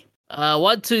QWERTY,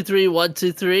 123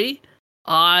 123.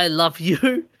 I love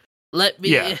you. Let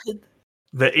me in.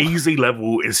 The easy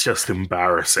level is just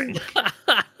embarrassing.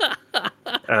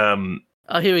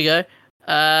 Oh, here we go.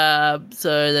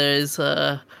 So there's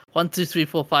 1 2 3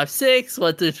 4 5 6,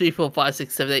 1 2 3 4 5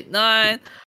 6 7 8 9.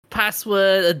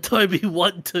 Password Adobe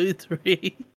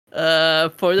 123.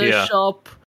 Photoshop,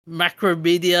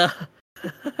 Macromedia,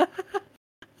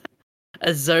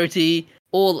 Azerty,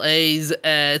 all A's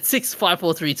at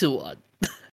 654321.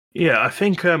 Yeah, I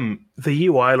think the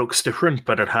UI looks different,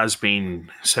 but it has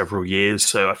been several years,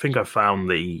 so I think I found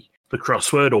the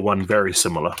crossword or one very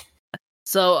similar.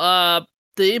 So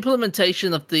the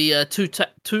implementation of the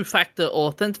two-factor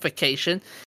authentication,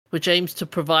 which aims to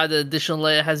provide an additional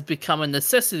layer, has become a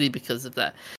necessity because of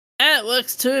that. And it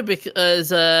works too because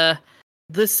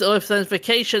this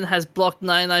authentication has blocked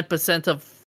 99% of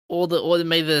all the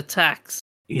automated attacks.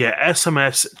 Yeah,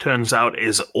 SMS, turns out,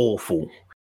 is awful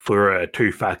for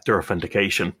two-factor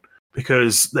authentication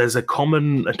because there's a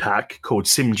common attack called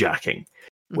SIM jacking,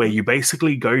 where you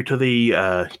basically go to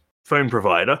the phone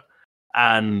provider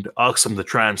and ask them to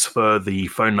transfer the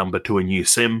phone number to a new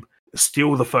SIM,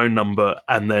 steal the phone number,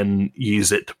 and then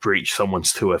use it to breach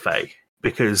someone's 2FA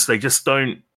because they just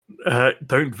don't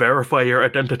verify your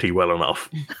identity well enough.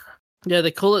 Yeah,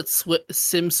 they call it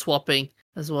SIM swapping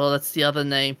as well. That's the other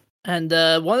name. And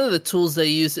one of the tools they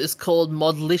use is called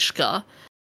Modlishka,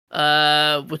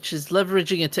 which is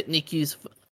leveraging a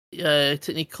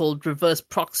technique called reverse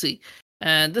proxy.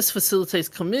 And this facilitates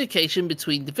communication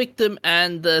between the victim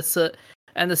and the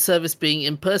service being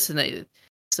impersonated.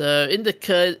 So in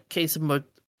the case of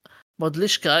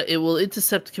Modlishka, it will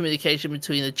intercept communication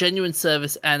between a genuine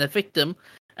service and a victim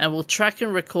and will track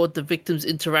and record the victim's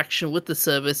interaction with the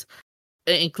service,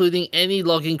 including any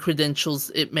login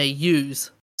credentials it may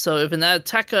use. So if an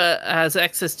attacker has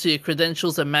access to your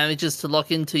credentials and manages to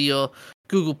log into your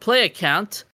Google Play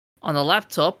account on a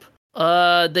laptop,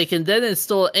 they can then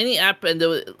install any app and they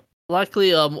will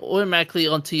likely automatically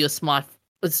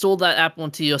install that app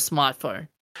onto your smartphone.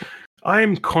 I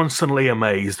am constantly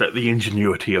amazed at the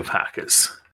ingenuity of hackers.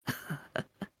 And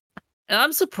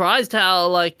I'm surprised how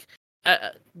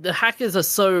the hackers are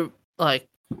so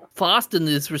fast in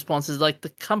these responses. Like the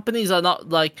companies are not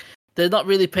they're not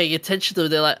really paying attention to it.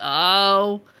 They're like,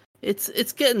 oh,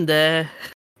 it's getting there.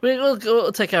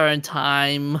 We'll take our own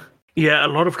time. Yeah, a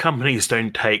lot of companies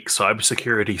don't take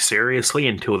cybersecurity seriously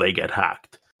until they get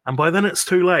hacked, and by then it's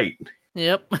too late.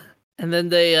 Yep, and then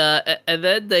they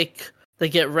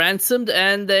get ransomed,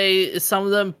 and some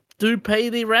of them do pay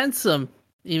the ransom,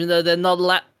 even though they're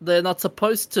not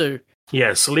supposed to.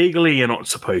 Yes, legally you're not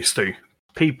supposed to.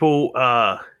 People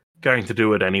are going to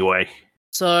do it anyway.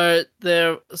 So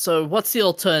what's the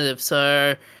alternative?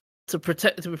 So to be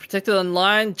protected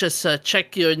online, just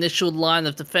check your initial line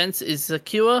of defense is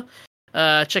secure.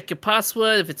 Check your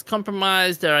password. If it's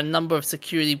compromised, there are a number of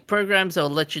security programs that will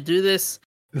let you do this.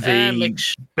 The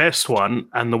best one,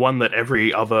 and the one that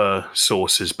every other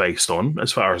source is based on,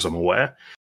 as far as I'm aware,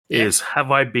 is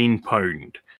Have I Been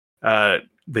Pwned?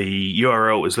 The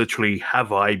URL is literally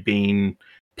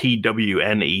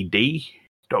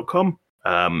haveibeenpwned.com.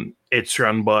 It's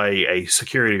run by a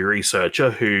security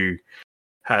researcher who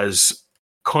has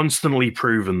constantly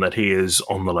proven that he is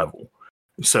on the level.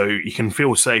 So you can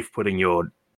feel safe putting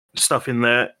your stuff in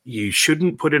there. You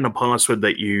shouldn't put in a password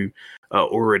that you are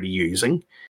already using,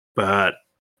 but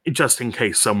just in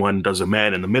case someone does a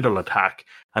man-in-the-middle attack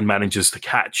and manages to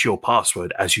catch your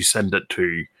password as you send it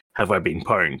to Have I Been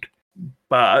Pwned.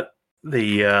 But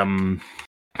they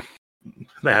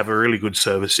have a really good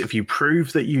service. If you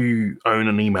prove that you own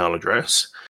an email address,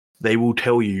 they will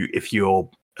tell you if your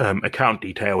account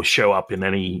details show up in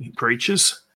any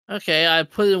breaches. Okay, I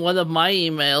put in one of my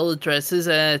email addresses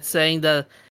and it's saying that,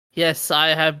 yes, I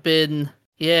have been,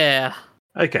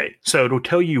 Okay, so it'll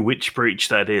tell you which breach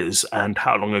that is and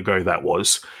how long ago that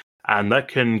was. And that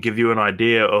can give you an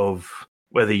idea of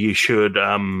whether you should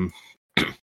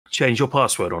change your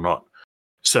password or not.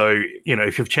 So,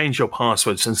 if you've changed your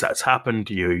password since that's happened,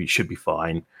 you should be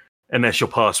fine. Unless your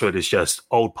password is just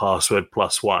old password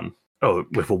 +1, or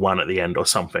with a 1 at the end or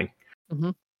something.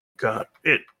 Mm-hmm. God,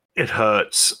 it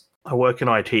hurts. I work in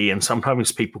IT, and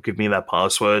sometimes people give me their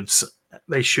passwords.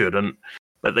 They shouldn't,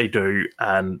 but they do,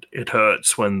 and it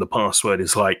hurts when the password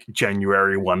is like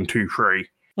January 123.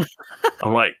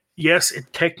 I'm like, yes, it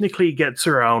technically gets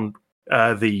around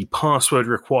the password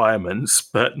requirements,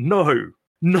 but no.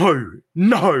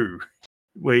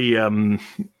 We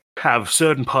have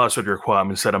certain password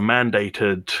requirements that are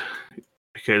mandated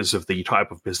because of the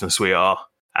type of business we are,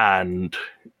 and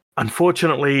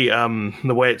unfortunately,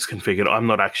 the way it's configured, I'm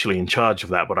not actually in charge of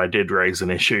that, but I did raise an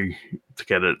issue to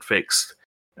get it fixed.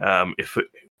 If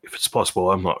it's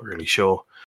possible, I'm not really sure.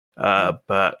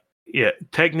 But yeah,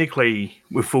 technically,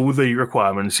 with all the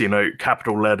requirements,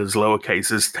 capital letters, lower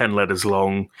cases, 10 letters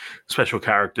long, special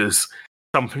characters,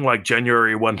 something like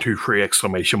January 123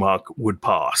 exclamation mark would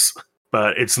pass.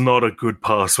 But it's not a good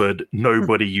password.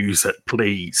 Nobody use it,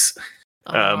 please.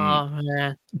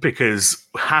 Man. Because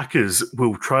hackers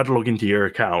will try to log into your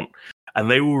account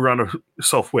and they will run a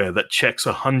software that checks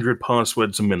 100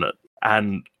 passwords a minute,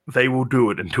 and they will do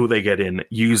it until they get in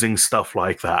using stuff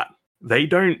like that. They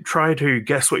don't try to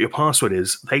guess what your password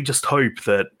is. They just hope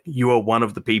that you are one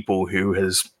of the people who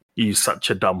has used such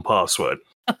a dumb password.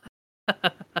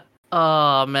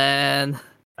 Oh, man.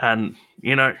 And,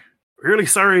 really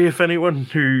sorry if anyone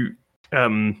who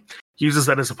uses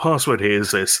that as a password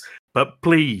hears this, but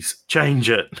please change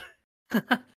it.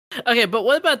 Okay, but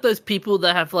what about those people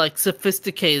that have like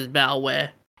sophisticated malware?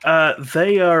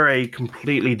 They are a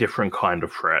completely different kind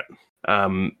of threat.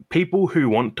 People who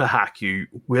want to hack you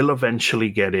will eventually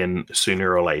get in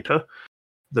sooner or later.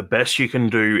 The best you can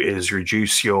do is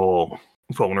reduce your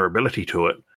vulnerability to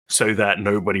it so that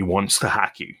nobody wants to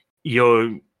hack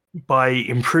you. By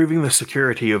improving the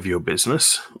security of your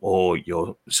business or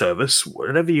your service,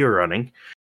 whatever you're running,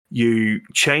 you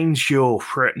change your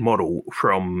threat model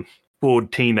from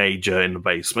bored teenager in the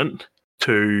basement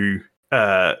to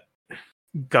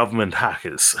government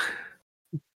hackers.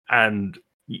 And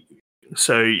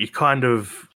so you kind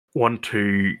of want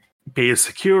to be as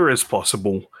secure as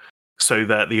possible so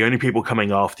that the only people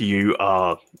coming after you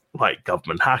are like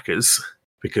government hackers,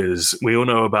 because we all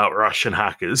know about Russian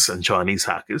hackers and Chinese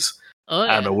hackers. Oh,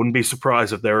 yeah. And I wouldn't be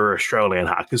surprised if there were Australian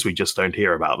hackers. We just don't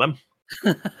hear about them.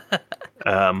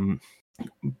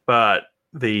 But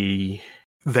they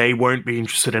won't be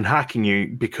interested in hacking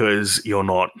you because you're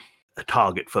not a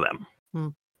target for them.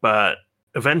 But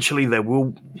eventually there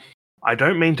will... I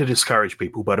don't mean to discourage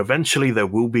people, but eventually there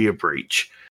will be a breach.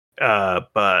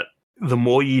 But the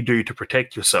more you do to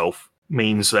protect yourself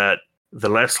means that the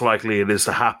less likely it is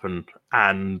to happen,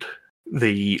 and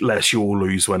the less you will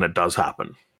lose when it does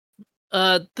happen.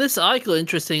 This article,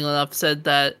 interesting enough, said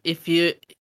that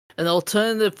an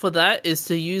alternative for that is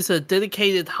to use a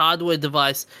dedicated hardware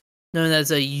device known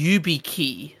as a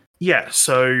YubiKey. Yeah,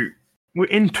 so we're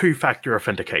in two-factor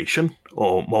authentication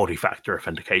or multi-factor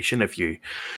authentication.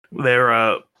 There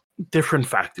are different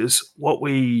factors. What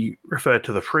we refer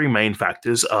to the three main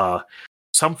factors are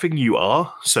something you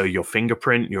are, so your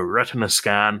fingerprint, your retina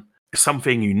scan,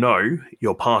 something you know,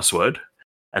 your password,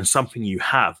 and something you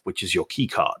have, which is your key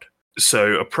card.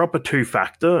 So a proper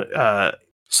two-factor,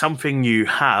 something you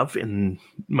have in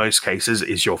most cases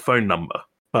is your phone number,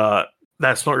 but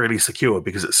that's not really secure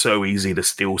because it's so easy to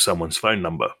steal someone's phone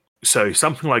number. So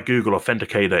something like Google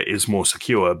Authenticator is more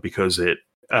secure because it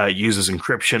uses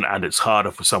encryption and it's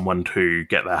harder for someone to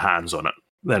get their hands on it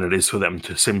than it is for them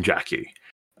to SIM-jack you.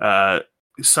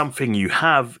 Something you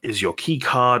have is your key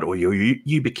card or your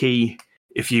YubiKey.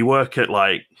 If you work at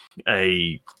like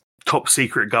a top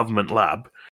secret government lab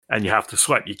and you have to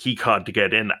swipe your key card to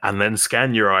get in and then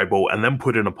scan your eyeball and then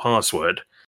put in a password,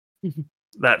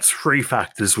 that's three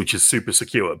factors, which is super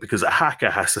secure because a hacker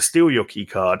has to steal your key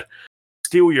card,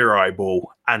 steal your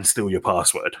eyeball, and steal your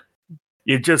password.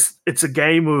 It's a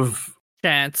game of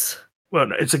chance. Well,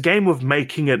 no, it's a game of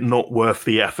making it not worth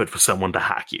the effort for someone to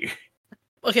hack you.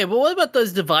 Okay, but what about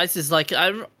those devices? Like,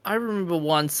 I remember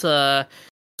once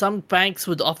some banks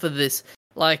would offer this.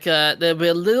 Like, there'd be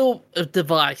a little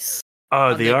device.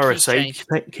 Oh, the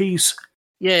RSA keys?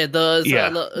 Yeah, those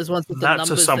ones with the numbers.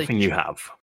 That's something you have.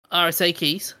 RSA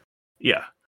keys? Yeah.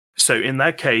 So in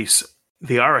that case,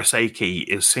 the RSA key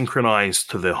is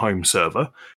synchronized to the home server,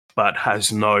 but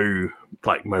has no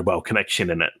like mobile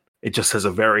connection in it. It just has a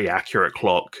very accurate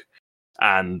clock,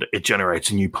 and it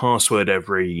generates a new password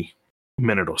every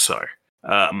minute or so.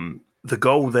 The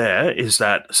goal there is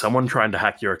that someone trying to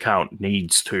hack your account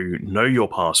needs to know your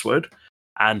password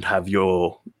and have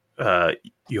your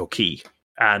key.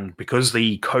 And because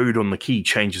the code on the key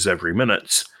changes every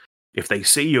minute, if they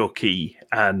see your key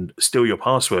and steal your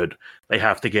password, they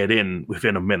have to get in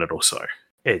within a minute or so.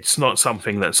 It's not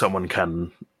something that someone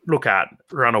can look at,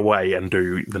 run away, and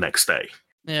do the next day.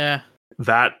 Yeah.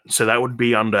 That would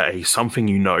be under a something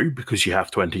you know because you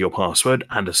have to enter your password,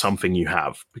 and a something you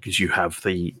have because you have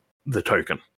the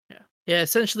token. Yeah,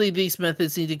 essentially these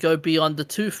methods need to go beyond the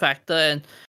two-factor and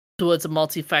towards a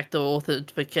multi-factor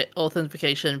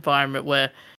authentication environment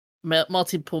where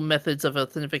multiple methods of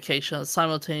authentication are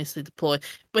simultaneously deployed.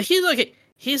 But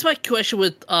here's my question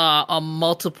with a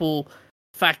multiple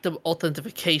factor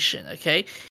authentication, okay?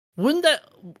 Wouldn't that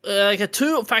like a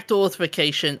two-factor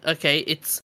authentication, okay,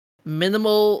 it's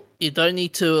minimal, you don't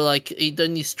need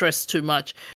to stress too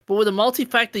much. But with a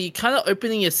multi-factor, you're kind of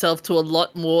opening yourself to a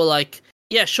lot more like,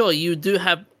 yeah, sure, you do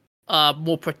have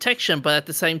more protection, but at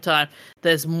the same time,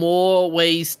 there's more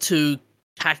ways to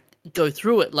go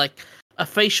through it, like a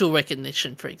facial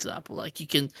recognition, for example. Like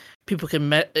people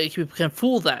can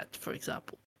fool that, for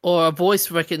example, or a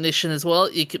voice recognition as well.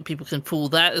 People can fool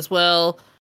that as well.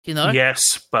 You know?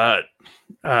 Yes, but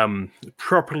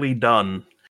properly done,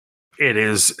 it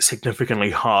is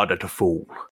significantly harder to fool.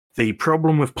 The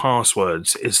problem with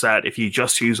passwords is that if you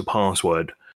just use a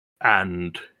password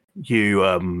and you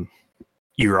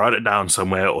write it down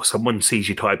somewhere or someone sees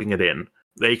you typing it in,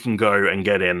 they can go and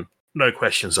get in, no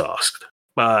questions asked.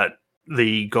 But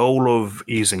the goal of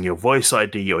using your voice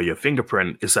ID or your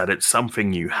fingerprint is that it's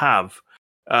something you have,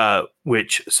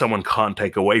 which someone can't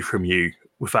take away from you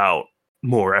without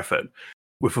more effort.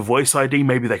 With a voice ID,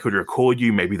 maybe they could record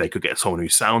you, maybe they could get someone who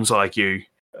sounds like you.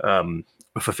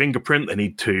 With a fingerprint, they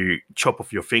need to chop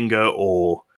off your finger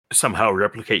or somehow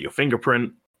replicate your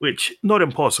fingerprint, which not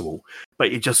impossible,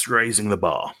 but you're just raising the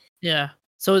bar. Yeah.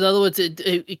 So in other words,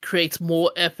 it creates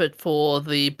more effort for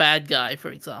the bad guy,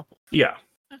 for example. Yeah.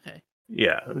 Okay.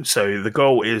 Yeah. So the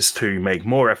goal is to make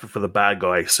more effort for the bad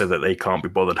guy so that they can't be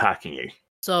bothered hacking you.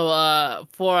 So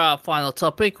for our final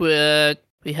topic,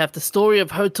 we have the story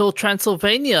of Hotel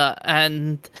Transylvania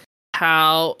and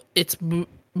how it's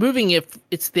moving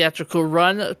its theatrical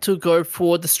run to go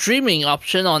for the streaming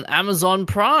option on Amazon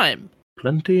Prime.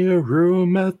 Plenty of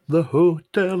room at the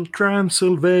Hotel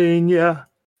Transylvania.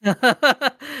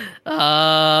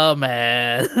 Oh,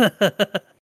 man.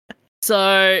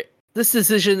 So this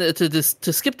decision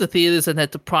to skip the theaters and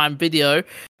head to Prime Video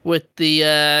with the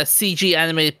CG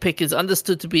animated pick is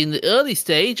understood to be in the early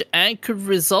stage and could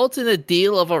result in a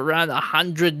deal of around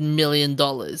 $100 million.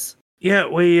 Yeah,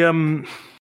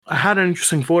 I had an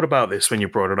interesting thought about this when you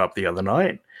brought it up the other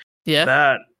night. Yeah.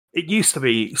 That it used to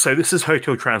be, so this is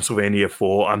Hotel Transylvania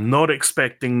 4. I'm not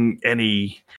expecting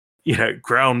any,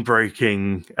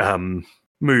 groundbreaking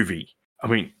movie. I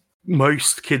mean,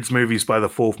 most kids' movies by the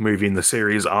fourth movie in the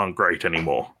series aren't great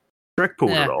anymore. Shrek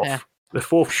pulled it off. Yeah. The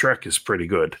fourth Shrek is pretty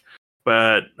good.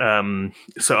 But,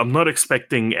 so I'm not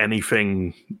expecting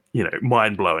anything,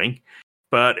 mind-blowing.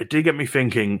 But it did get me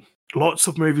thinking, lots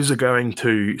of movies are going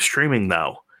to streaming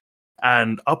now.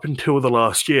 And up until the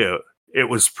last year, it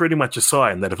was pretty much a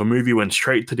sign that if a movie went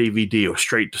straight to DVD or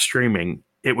straight to streaming,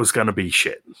 it was going to be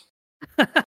shit.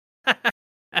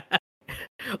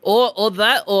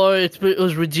 or it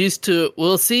was reduced to,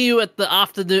 we'll see you at the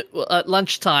afternoon at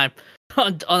lunchtime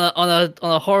on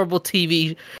a horrible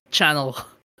TV channel.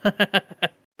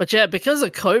 But yeah, because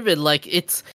of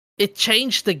COVID, it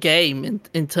changed the game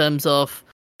in terms of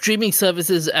streaming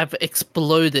services have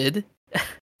exploded,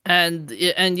 and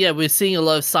yeah, we're seeing a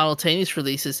lot of simultaneous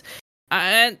releases.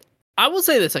 And I will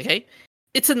say this, okay?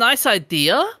 It's a nice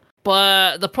idea,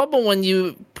 but the problem when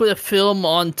you put a film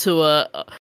onto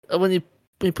when you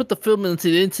put the film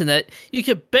into the internet, you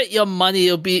can bet your money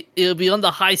it'll be on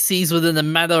the high seas within a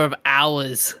matter of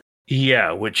hours.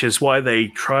 Yeah, which is why they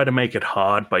try to make it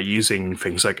hard by using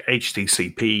things like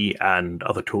HTTP and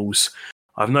other tools.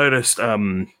 I've noticed,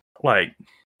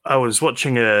 I was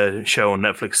watching a show on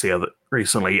Netflix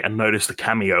recently and noticed a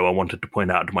cameo I wanted to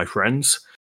point out to my friends.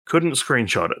 Couldn't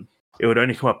screenshot it. It would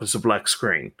only come up as a black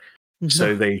screen. Mm-hmm.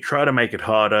 So they try to make it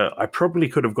harder. I probably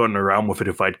could have gotten around with it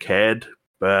if I'd cared,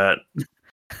 but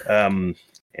in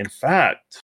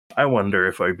fact, I wonder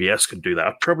if OBS could do that.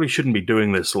 I probably shouldn't be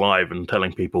doing this live and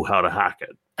telling people how to hack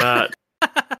it, but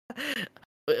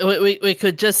we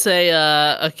could just say,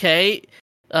 okay,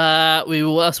 we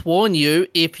must warn you,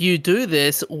 if you do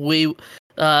this,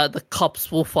 the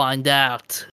cops will find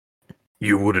out.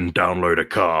 You wouldn't download a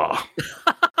car.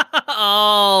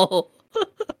 Oh,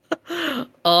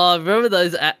 remember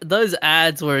those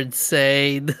ads were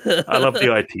insane. I love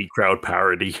the IT crowd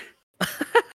parody.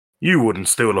 You wouldn't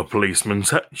shoot a policeman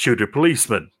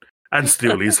and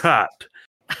steal his hat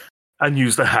and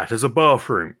use the hat as a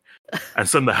bathroom and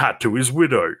send the hat to his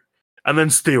widow and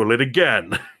then steal it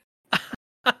again.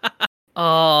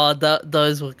 Oh,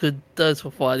 those were good. Those were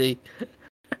funny.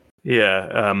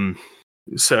 Yeah.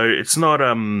 So it's not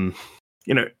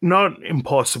not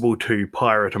impossible to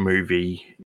pirate a movie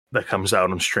that comes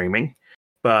out on streaming,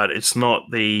 but it's not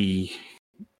the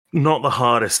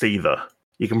hardest either.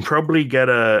 You can probably get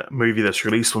a movie that's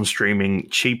released on streaming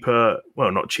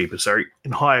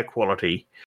in higher quality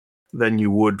than you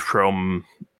would from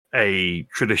a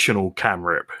traditional cam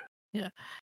rip. Yeah.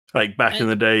 Like back in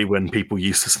the day when people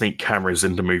used to sneak cameras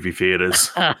into movie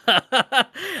theaters.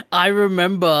 I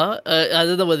remember, I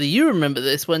don't know whether you remember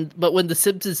this, when the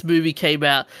Simpsons movie came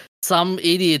out, some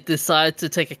idiot decided to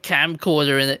take a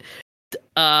camcorder in it,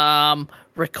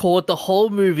 record the whole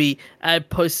movie and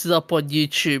post it up on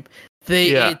YouTube.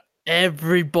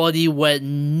 Everybody went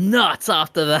nuts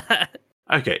after that.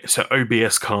 Okay, so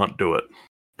OBS can't do it.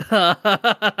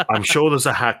 I'm sure there's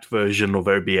a hacked version of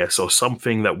OBS or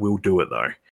something that will do it though.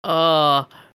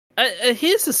 And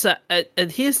here's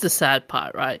the sad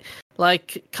part, right?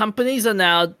 Like, companies are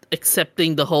now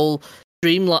accepting the whole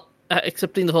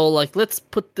like, let's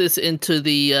put this into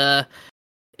the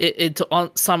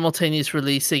simultaneous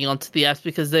releasing onto the apps,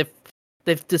 because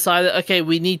they've decided, okay,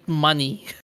 we need money.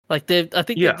 Like, they've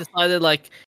decided, like,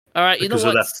 all right, because you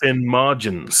know what? Because of that thin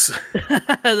margins.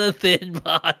 The thin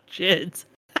margins.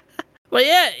 But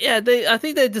I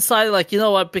think they decided, like, you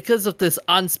know what, because of this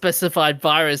unspecified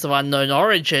virus of unknown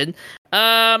origin,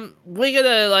 we're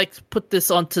gonna, like, put this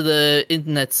onto the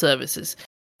internet services.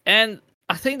 And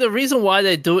I think the reason why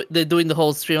they're doing the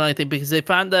whole streamlining thing, because they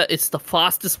found that it's the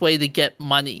fastest way to get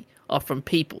money off from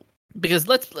people. Because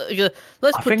I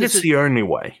think it's the only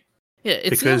way. Yeah,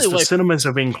 it's because the only way. Cinemas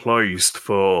have been closed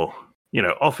for,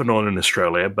 off and on in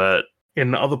Australia, but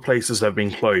in other places they've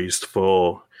been closed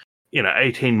for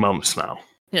 18 months now.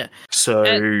 Yeah.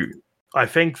 So I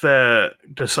think they're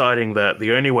deciding that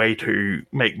the only way to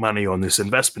make money on this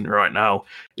investment right now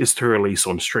is to release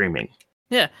on streaming.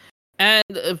 Yeah. And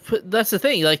that's the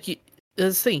thing. Like, you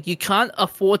can't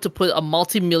afford to put a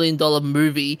multi-million-dollar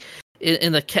movie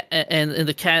in the can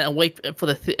and wait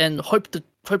for and hope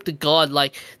to God,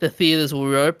 like, the theaters will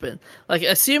reopen. Like,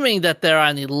 assuming that there are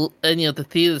any of the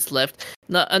theaters left.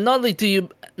 Not only do you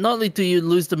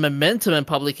lose the momentum and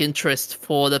public interest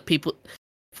for the people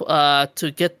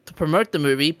to promote the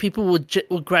movie, people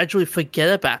will gradually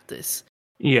forget about this.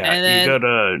 Yeah, and then, you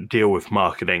gotta deal with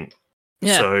marketing.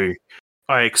 Yeah. So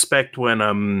I expect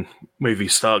when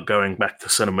movies start going back to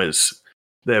cinemas,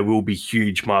 there will be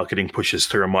huge marketing pushes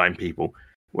to remind people.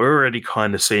 We're already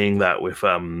kind of seeing that with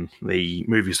the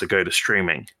movies that go to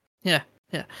streaming. Yeah.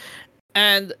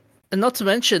 And not to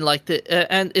mention, like,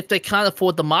 and if they can't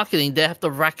afford the marketing, they have to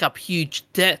rack up huge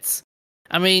debts.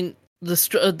 I mean,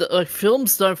 the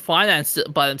films don't finance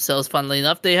it by themselves. Funnily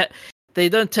enough, they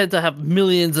don't tend to have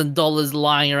millions of dollars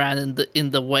lying around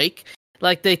in the wake.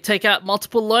 Like, they take out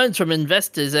multiple loans from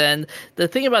investors, and the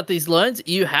thing about these loans,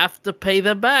 you have to pay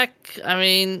them back. I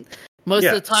mean, most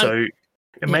of the time. So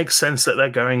it makes sense that they're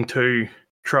going to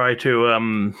try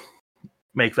to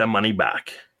make their money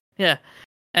back. Yeah.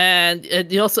 And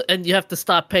you have to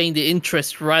start paying the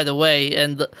interest right away.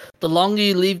 And the longer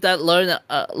you leave that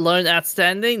loan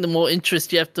outstanding, the more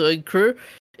interest you have to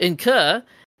incur.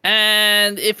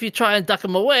 And if you try and duck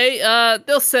them away,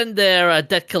 they'll send their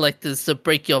debt collectors to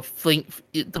break your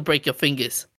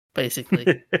fingers,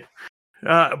 basically.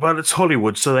 But it's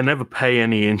Hollywood, so they never pay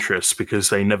any interest because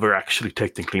they never actually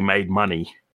technically made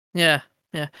money. Yeah.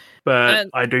 But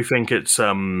I do think it's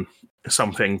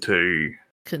something to.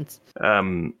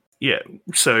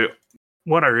 So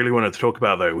what I really wanted to talk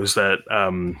about, though, was that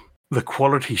the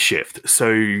quality shift.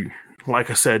 So,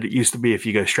 like I said, it used to be if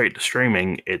you go straight to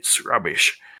streaming, it's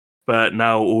rubbish. But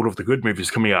now all of the good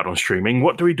movies coming out on streaming,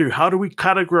 what do we do? How do we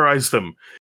categorize them?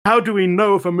 How do we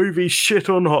know if a movie's shit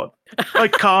or not? I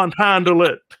can't handle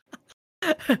it.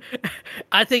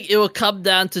 I think it will come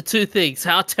down to two things: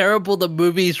 how terrible the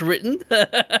movie's written.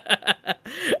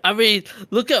 I mean,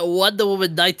 look at Wonder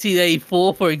Woman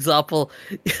 1984, for example.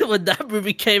 When that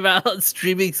movie came out on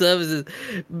streaming services,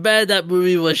 man, that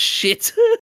movie was shit.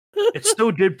 It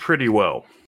still did pretty well.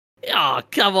 Oh,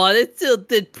 come on, it still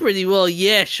did pretty well.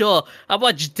 Yeah, sure. How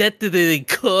much debt did it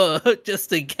incur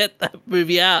just to get that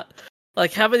movie out?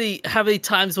 Like, how many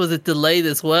times was it delayed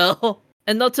as well?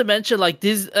 And not to mention,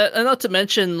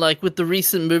 like, with the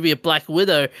recent movie of Black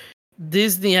Widow,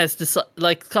 Disney has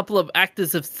a couple of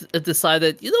actors have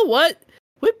decided, you know what?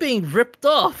 We're being ripped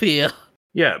off here.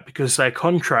 Yeah, because their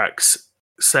contracts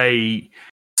say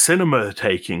cinema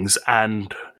takings,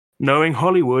 and knowing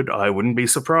Hollywood, I wouldn't be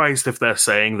surprised if they're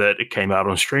saying that it came out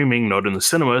on streaming, not in the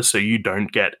cinema, so you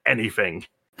don't get anything.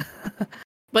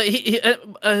 But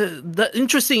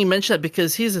interesting you mentioned that,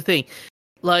 because here's the thing.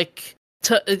 Like,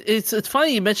 it's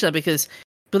funny you mentioned that, because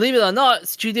believe it or not,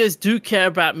 studios do care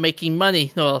about making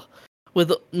money. Well,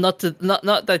 with not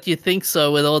that you think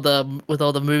so with all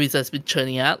the movies that's been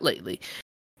churning out lately,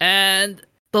 and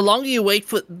the longer you wait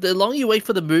for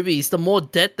the movies, the more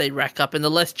debt they rack up, and the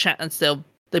less chance they'll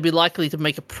be likely to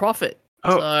make a profit.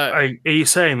 Oh, are you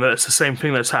saying that it's the same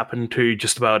thing that's happened to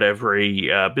just about every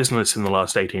business in the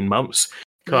last 18 months?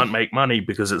 Can't make money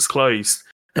because it's closed.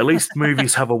 At least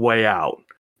movies have a way out.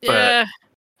 Yeah.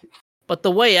 But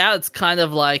the way out, it's kind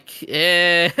of like,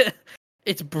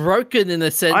 it's broken in a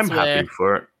sense. I'm happy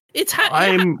for it.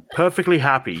 I'm perfectly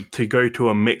happy to go to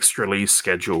a mixed release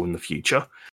schedule in the future.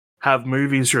 Have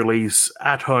movies release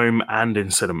at home and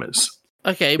in cinemas.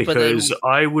 Okay, because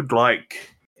I would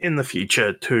like in the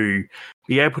future to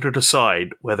be able to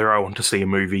decide whether I want to see a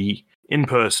movie in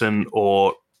person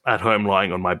or at home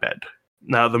lying on my bed.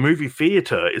 Now, the movie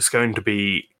theater is going to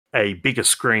be a bigger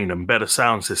screen and better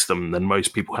sound system than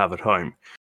most people have at home.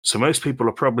 So most people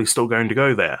are probably still going to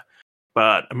go there.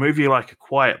 But a movie like A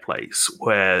Quiet Place,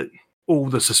 where all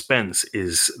the suspense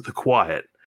is the quiet,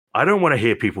 I don't want to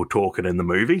hear people talking in the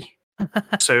movie.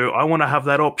 So I want to have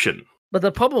that option. But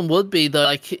the problem would be though,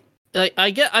 like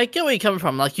I get where you're coming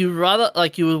from. Like you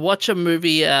would watch a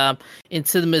movie in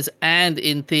cinemas and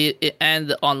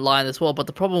and online as well. But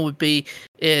the problem would be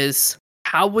is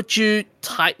how would you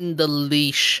tighten the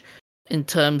leash in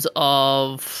terms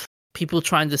of people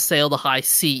trying to sail the high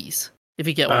seas? If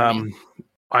you get what I mean.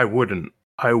 I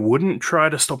wouldn't try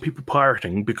to stop people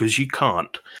pirating because you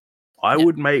can't. I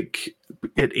would make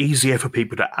it easier for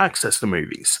people to access the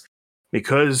movies.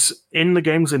 Because in the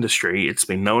games industry, it's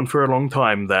been known for a long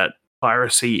time that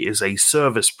piracy is a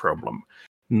service problem,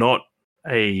 not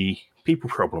a people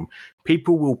problem.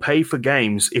 People will pay for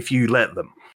games if you let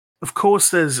them. Of course,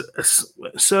 there's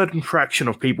a certain fraction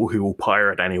of people who will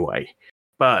pirate anyway.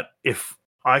 But if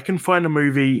I can find a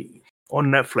movie on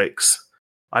Netflix,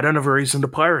 I don't have a reason to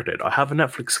pirate it. I have a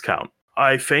Netflix account.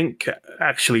 I think,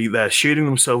 actually, they're shooting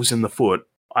themselves in the foot.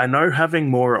 I know having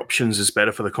more options is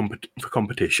better for for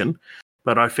competition,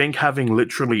 but I think having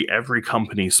literally every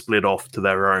company split off to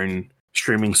their own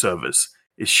streaming service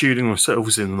is shooting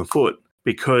themselves in the foot,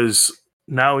 because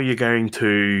now you're going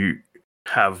to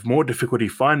have more difficulty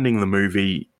finding the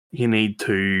movie. You need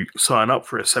to sign up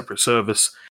for a separate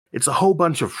service. It's a whole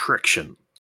bunch of friction.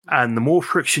 And the more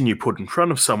friction you put in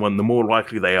front of someone, the more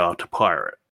likely they are to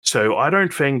pirate. So I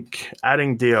don't think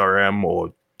adding DRM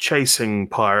or chasing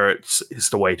pirates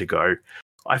is the way to go.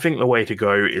 I think the way to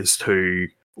go is to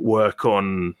work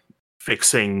on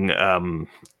fixing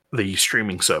the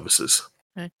streaming services.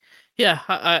 Okay. Yeah,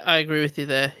 I agree with you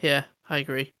there. Yeah, I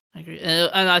agree,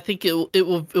 and I think it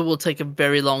will take a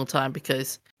very long time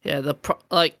because with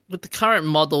the current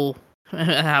model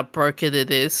and how broken it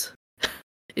is,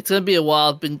 it's going to be a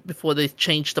while before they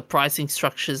change the pricing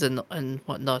structures and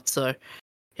whatnot. So,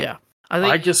 yeah.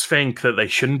 I just think that they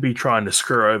shouldn't be trying to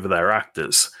screw over their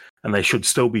actors, and they should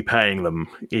still be paying them,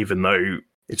 even though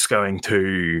it's going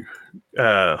to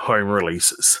home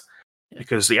releases. Yeah.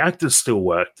 Because the actors still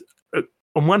worked.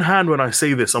 On one hand, when I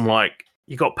see this, I'm like,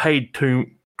 you got paid $20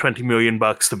 million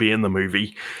to be in the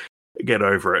movie. Get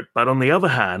over it. But on the other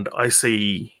hand, I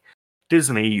see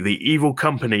Disney, the evil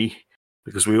company,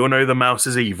 because we all know the mouse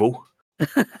is evil,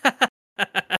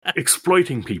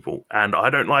 exploiting people, and I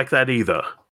don't like that either.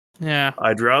 Yeah.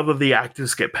 I'd rather the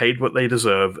actors get paid what they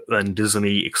deserve than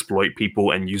Disney exploit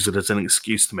people and use it as an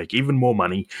excuse to make even more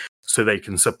money so they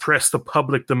can suppress the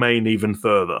public domain even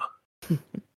further.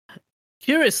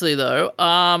 Curiously, though,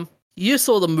 you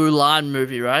saw the Mulan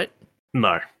movie, right?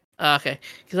 No. Okay.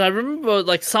 Because I remember,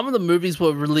 like, some of the movies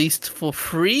were released for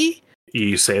free.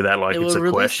 You say that like it's a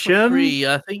question? For free,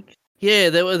 I think.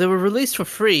 Yeah, they were released for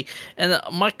free. And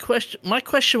my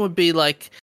question would be,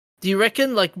 like, do you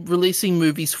reckon, like, releasing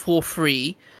movies for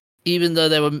free, even though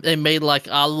they made, like,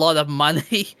 a lot of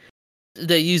money,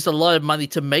 they used a lot of money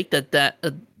to make the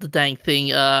dang thing,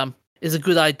 is a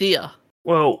good idea?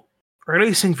 Well,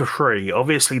 releasing for free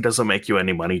obviously doesn't make you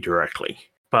any money directly,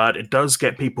 but it does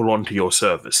get people onto your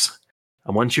service.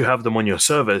 And once you have them on your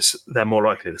service, they're more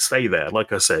likely to stay there.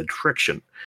 Like I said, friction.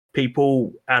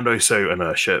 People, and also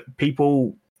inertia.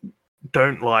 People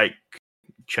don't like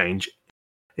change.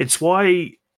 It's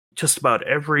why just about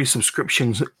every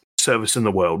subscription service in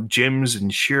the world, gyms,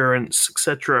 insurance,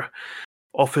 etc.,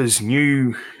 offers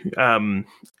new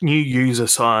user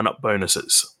sign-up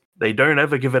bonuses. They don't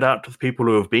ever give it out to the people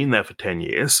who have been there for 10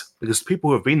 years, because the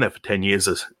people who have been there for 10 years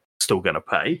are still going to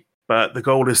pay. But the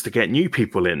goal is to get new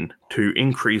people in to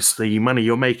increase the money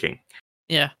you're making.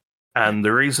 Yeah. And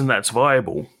the reason that's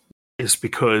viable is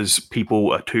because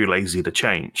people are too lazy to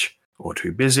change, or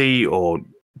too busy, or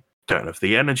don't have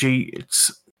the energy.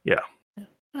 Yeah.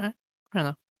 Alright, fair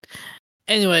enough.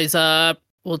 Anyways,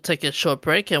 we'll take a short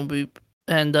break and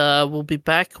we'll be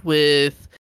back with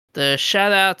the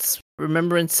shout-outs,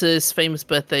 remembrances, famous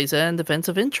birthdays, and events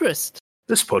of interest.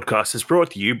 This podcast is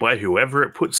brought to you by whoever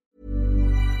it puts.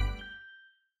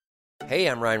 Hey,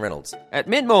 I'm Ryan Reynolds. At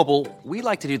Mint Mobile, we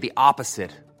like to do the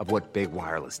opposite of what Big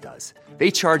Wireless does. They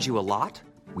charge you a lot,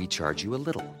 we charge you a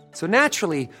little. So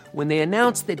naturally, when they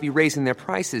announced they'd be raising their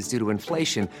prices due to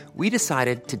inflation, we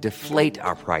decided to deflate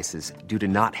our prices due to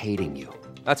not hating you.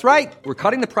 That's right. We're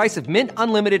cutting the price of Mint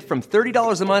Unlimited from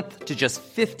 $30 a month to just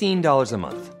 $15 a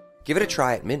month. Give it a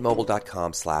try at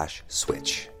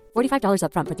mintmobile.com/switch. $45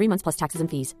 up front for 3 months plus taxes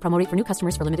and fees. Promo rate for new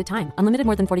customers for limited time. Unlimited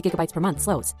more than 40 gigabytes per month.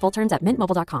 Slows full terms at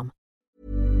mintmobile.com.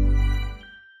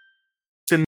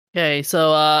 Okay,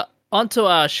 so on to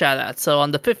our shout-out. So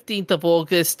on the 15th of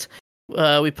August,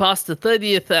 we passed the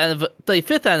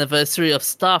 35th anniversary of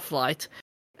Starflight,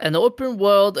 an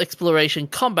open-world exploration,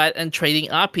 combat, and trading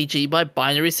RPG by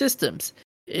Binary Systems.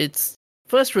 It's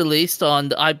first released on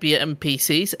the IBM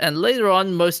PCs and later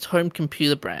on most home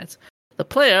computer brands. The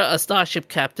player, a starship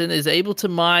captain, is able to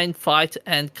mine, fight,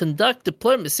 and conduct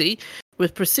diplomacy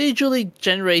with procedurally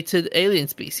generated alien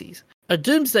species. A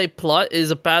doomsday plot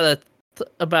is about a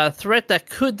threat that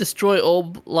could destroy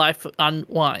all life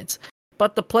unwinds,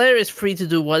 but the player is free to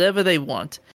do whatever they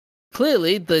want.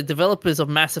 Clearly, the developers of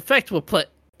Mass Effect were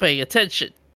paying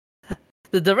attention.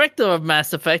 The director of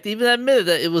Mass Effect even admitted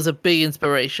that it was a big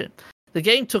inspiration. The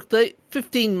game took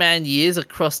 15 man-years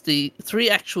across the 3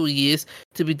 actual years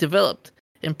to be developed.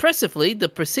 Impressively, the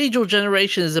procedural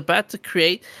generation is about to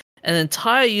create an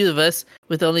entire universe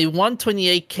with only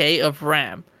 128K of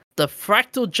RAM. The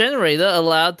fractal generator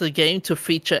allowed the game to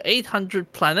feature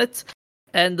 800 planets,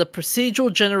 and the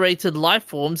procedural generated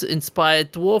lifeforms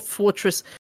inspired Dwarf Fortress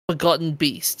Forgotten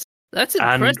Beasts. That's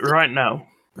impressive. And right now,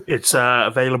 it's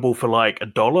available for like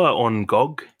 $1 on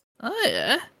GOG. Oh,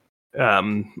 yeah.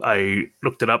 I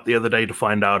looked it up the other day to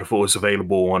find out if it was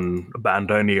available on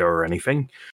Abandonia or anything.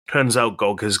 Turns out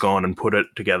GOG has gone and put it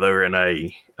together in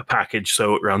a package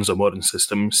so it runs on modern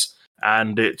systems.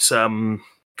 And it's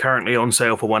currently on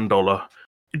sale for $1.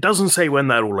 It doesn't say when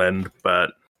that will end,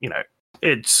 but, you know,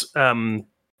 it's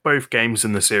both games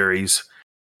in the series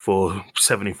for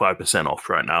 75% off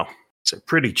right now. So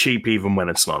pretty cheap even when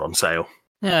it's not on sale.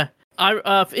 Yeah.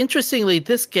 Interestingly,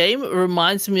 this game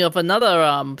reminds me of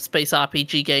another space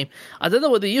RPG game. I don't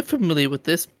know whether you're familiar with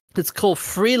this. It's called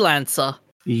Freelancer.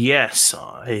 Yes,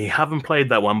 I haven't played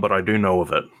that one, but I do know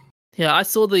of it. Yeah, I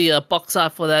saw the box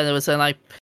art for that, and it was saying like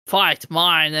fight,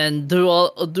 mine, and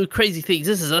do crazy things.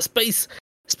 This is a space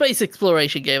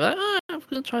exploration game. I'm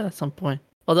gonna try that at some point.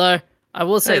 Although I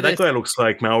will say that guy looks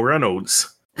like Mal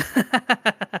Reynolds.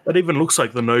 That even looks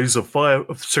like the nose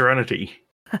of Serenity.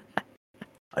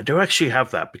 I do actually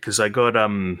have that because I got a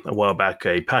while back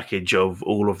a package of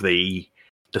all of the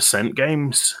Descent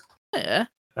games. Yeah.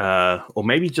 Or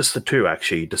maybe just the 2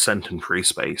 actually, Descent and Free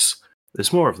Space.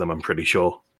 There's more of them, I'm pretty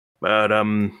sure. But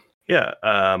I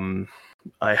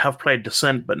have played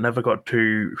Descent but never got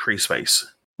to Free Space.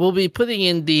 We'll be putting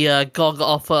in the GOG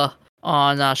offer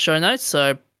on our show notes,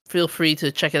 so feel free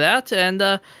to check it out. And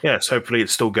yes, hopefully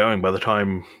it's still going by the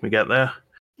time we get there.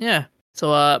 Yeah.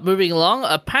 So moving along,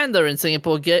 a panda in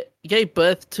Singapore gave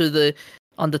birth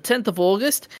on the 10th of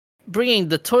August, bringing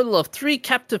the total of 3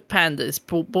 captive pandas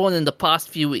born in the past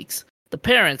few weeks. The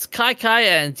parents, Kai Kai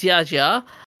and Jia Jia,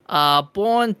 are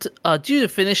due to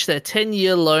finish their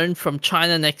 10-year loan from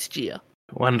China next year.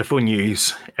 Wonderful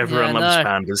news. Everyone loves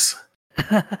pandas.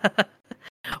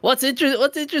 What's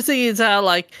interesting is how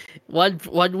like one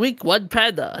week one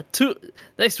panda,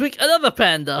 next week another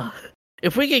panda.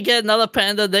 If we could get another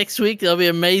panda next week, that'll be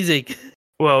amazing.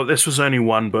 Well, this was only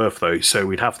one birth though, so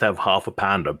we'd have to have half a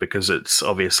panda because it's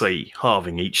obviously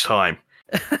halving each time.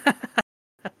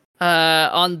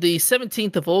 On the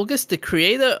 17th of August, the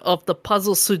creator of the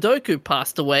puzzle Sudoku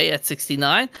passed away at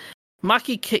 69.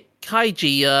 Maki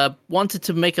Kaiji wanted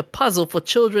to make a puzzle for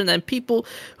children and people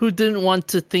who didn't want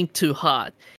to think too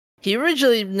hard. He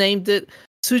originally named it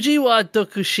Sujiwa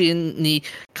Dokushin ni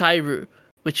Kairu,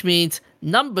 which means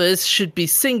numbers should be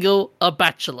single, a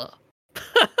bachelor.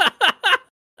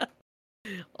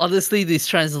 Honestly, these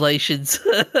translations.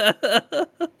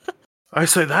 I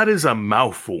say that is a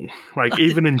mouthful. Like,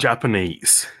 even in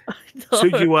Japanese.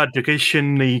 Sujiwa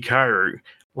Dokushin ni Kairu.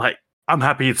 Like, I'm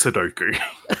happy it's Sudoku.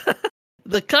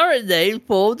 The current name,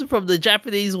 formed from the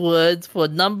Japanese words for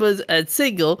numbers and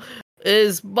single,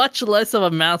 is much less of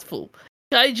a mouthful.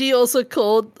 Kaiji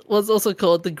was also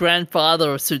called the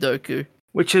grandfather of Sudoku.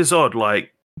 Which is odd,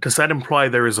 like, does that imply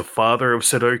there is a father of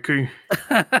Sudoku?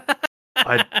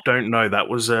 I don't know, that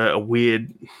was a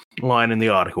weird line in the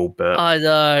article, but I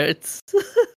know, it's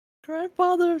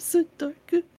grandfather of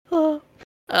Sudoku. Oh.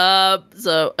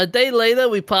 So a day later,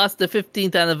 we passed the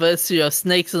 15th anniversary of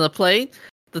Snakes on a Plane.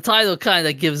 The title kind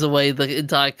of gives away the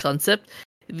entire concept.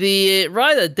 The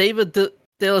writer, David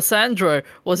D'Alessandro,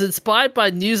 was inspired by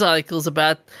news articles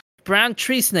about brown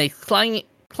tree snakes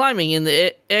climbing in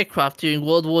the aircraft during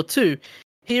World War II.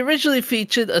 He originally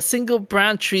featured a single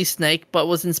brown tree snake, but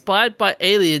was inspired by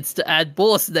aliens to add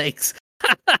more snakes.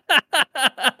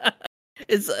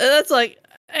 That's like,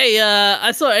 hey,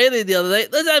 I saw Alien the other day.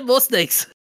 Let's add more snakes.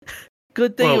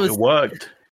 Good thing it worked.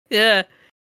 Yeah,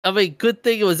 I mean, good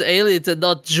thing it was aliens and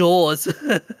not Jaws.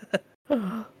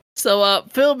 So,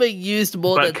 filming used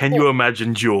more than... But can you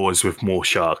imagine Jaws with more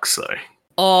sharks, though?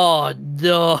 Oh,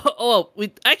 no. Oh,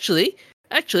 actually,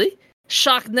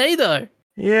 Sharknado.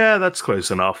 Yeah, that's close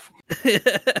enough.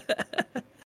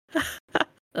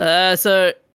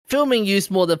 So, filming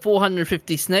used more than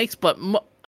 450 snakes, but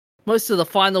most of the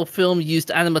final film used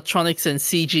animatronics and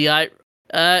CGI.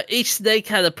 Each snake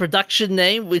had a production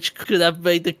name, which could have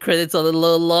made the credits a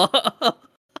little long.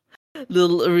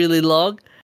 Really long.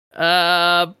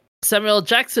 Samuel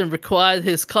Jackson required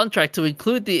his contract to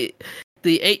include the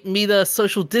 8-meter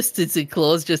social distancing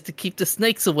clause just to keep the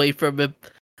snakes away from him.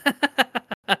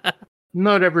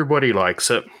 Not everybody likes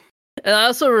it. And I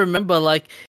also remember, like,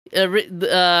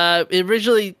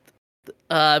 originally,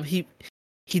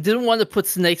 he didn't want to put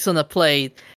snakes on a plane,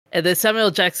 and then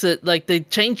Samuel Jackson, like, they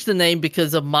changed the name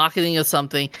because of marketing or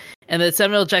something, and then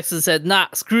Samuel Jackson said, "Nah,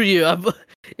 screw you.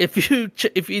 If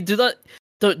you do not."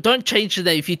 Don't change the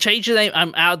name. If you change the name,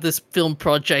 I'm out of this film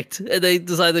project. And they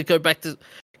decided to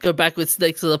go back with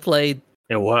Snakes on the Plane.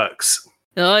 It works.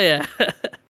 Oh yeah.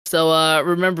 So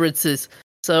remembrances.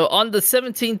 So on the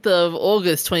 17th of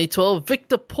August 2012,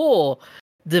 Victor Poor,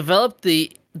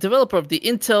 developer of the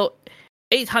Intel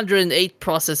 808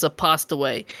 processor, passed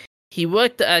away. He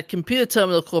worked at Computer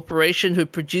Terminal Corporation, who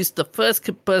produced the first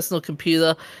personal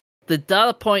computer, the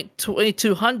DataPoint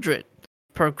 2200.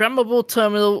 Programmable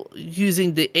terminal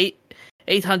using the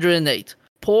 808.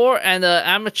 Poor and an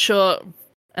amateur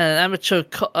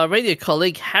radio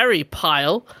colleague, Harry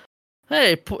Pyle,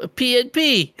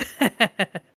 PNP,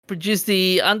 produced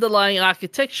the underlying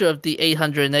architecture of the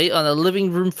 808 on a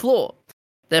living room floor.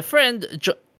 Their friend,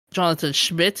 Jonathan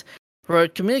Schmidt,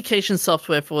 wrote communication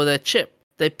software for their chip.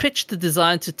 They pitched the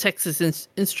design to Texas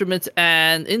Instruments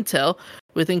and Intel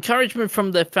with encouragement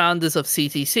from the founders of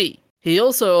CTC. He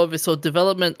also oversaw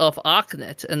development of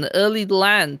ArcNet, an early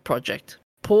LAN project.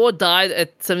 Poor died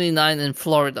at 79 in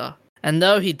Florida. And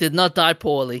no, he did not die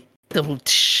poorly. That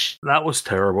was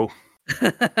terrible.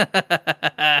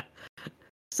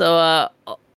 So,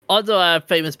 on to our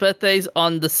famous birthdays.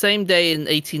 On the same day in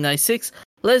 1896,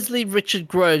 Leslie Richard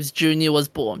Groves Jr. was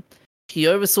born. He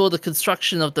oversaw the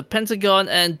construction of the Pentagon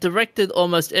and directed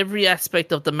almost every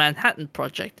aspect of the Manhattan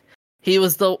Project. He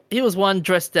was one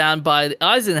dressed down by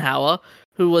Eisenhower,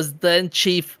 who was then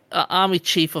Army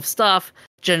Chief of Staff,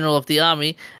 General of the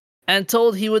Army, and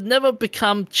told he would never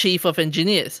become Chief of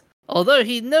Engineers. Although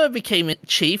he never became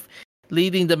chief,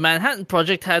 leading the Manhattan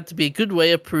Project had to be a good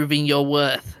way of proving your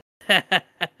worth.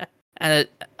 And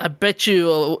I bet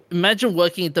you, imagine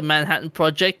working at the Manhattan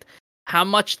Project, how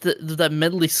much did that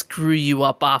mentally screw you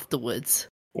up afterwards?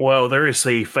 Well, there is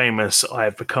the famous "I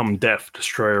have become death,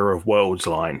 destroyer of worlds"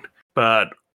 line. But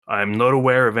I'm not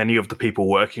aware of any of the people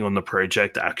working on the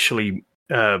project actually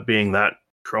being that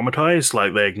traumatized.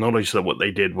 Like, they acknowledged that what they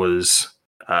did was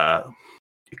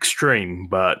extreme,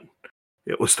 but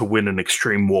it was to win an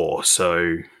extreme war,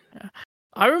 so...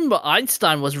 I remember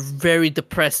Einstein was very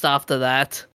depressed after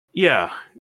that. Yeah,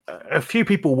 a few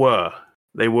people were.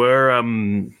 They were,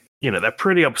 they're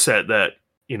pretty upset that,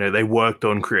 they worked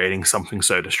on creating something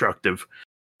so destructive.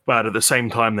 But at the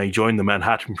same time, they joined the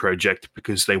Manhattan Project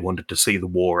because they wanted to see the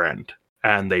war end.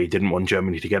 And they didn't want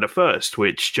Germany to get it first,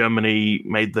 which Germany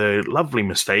made the lovely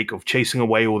mistake of chasing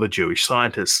away all the Jewish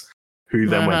scientists, who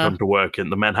then went on to work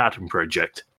in the Manhattan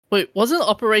Project. Wait, wasn't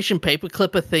Operation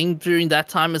Paperclip a thing during that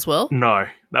time as well? No,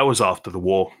 that was after the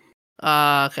war.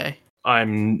 Okay.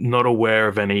 I'm not aware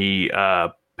of any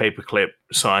Paperclip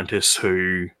scientists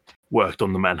who worked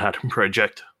on the Manhattan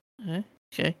Project.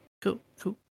 Okay, cool.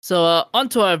 So, on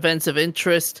to our events of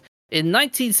interest. In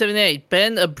 1978,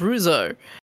 Ben Abruzzo,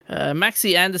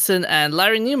 Maxie Anderson, and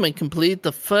Larry Newman completed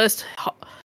the first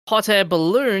hot air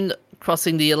balloon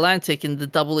crossing the Atlantic in the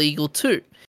Double Eagle 2.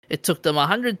 It took them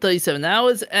 137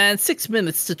 hours and 6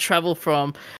 minutes to travel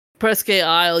from Presque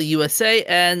Isle, USA,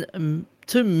 and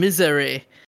to Missouri.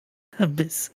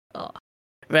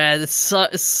 Man, it's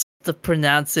the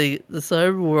pronouncing is so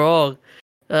wrong.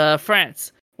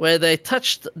 France. where they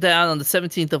touched down on the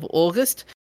 17th of August.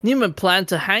 Newman planned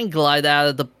to hang glide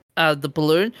out of the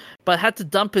balloon, but had to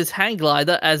dump his hang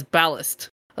glider as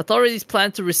ballast. Authorities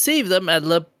planned to receive them at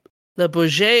Le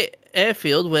Bourget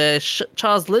airfield, where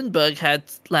Charles Lindbergh had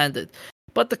landed,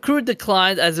 but the crew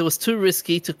declined as it was too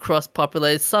risky to cross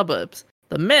populated suburbs.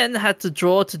 The men had to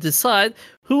draw to decide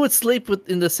who would sleep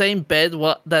in the same bed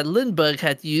that Lindbergh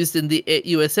had used in the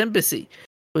U.S. Embassy,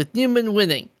 with Newman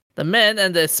winning. The men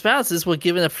and their spouses were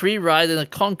given a free ride in a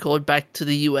Concorde back to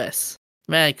the U.S.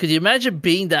 Man, could you imagine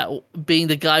being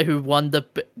the guy who won the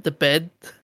bed?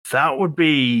 That would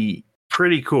be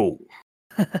pretty cool.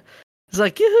 It's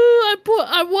like, yoo-hoo,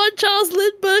 I won Charles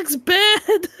Lindbergh's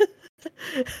bed.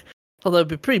 Although it'd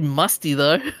be pretty musty,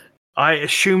 though. I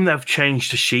assume they've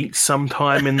changed the sheets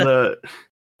sometime in the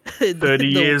 30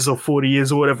 years or 40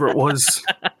 years or whatever it was.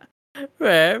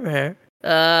 Rare.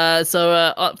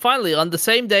 So finally, on the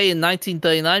same day in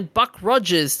 1939, Buck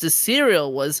Rogers, the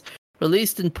serial, was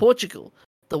released in Portugal.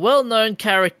 The well-known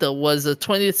character was a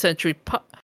 20th century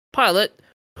pilot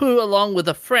who, along with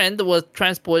a friend, was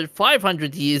transported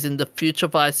 500 years in the future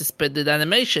via suspended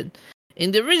animation.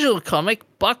 In the original comic,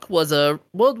 Buck was a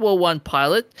World War I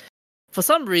pilot. For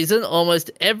some reason,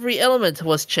 almost every element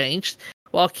was changed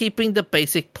while keeping the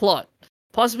basic plot.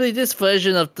 Possibly this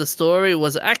version of the story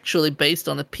was actually based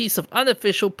on a piece of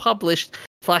unofficial published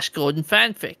Flash Gordon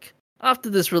fanfic. After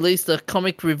this release, the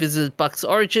comic revisited Buck's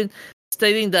origin,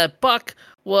 stating that Buck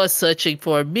was searching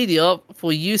for a meteor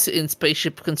for use in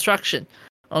spaceship construction,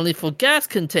 only for gas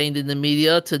contained in the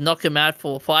meteor to knock him out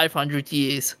for 500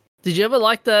 years. Did you ever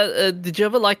like that? Did you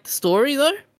ever like the story,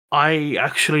 though? I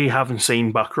actually haven't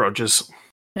seen Buck Rogers.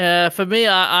 For me,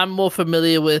 I'm more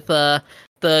familiar with the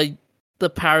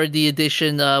parody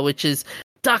edition, which is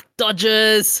Duck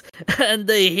Dodgers and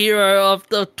the hero of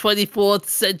the 24th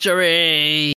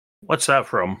century. What's that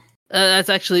from? That's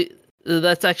actually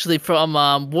from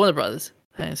Warner Brothers.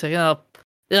 Hang on a second.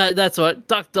 Yeah, that's right.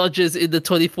 Duck Dodgers in the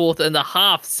 24th and a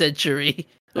half century.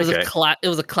 It was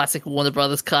a classic Warner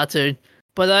Brothers cartoon.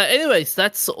 But anyways,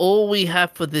 that's all we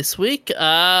have for this week.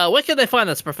 Where can they find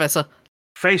us, Professor?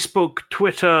 Facebook,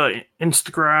 Twitter,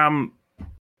 Instagram,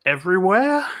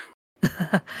 everywhere.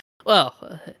 Well,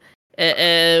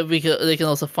 they can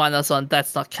also find us on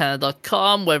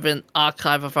thatsnotcanon.com, where we have an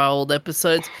archive of our old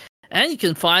episodes. And you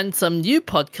can find some new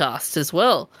podcasts as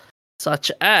well, such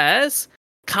as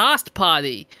Cast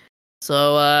Party.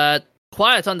 So,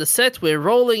 quiet on the set, we're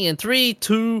rolling in 3,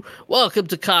 2, welcome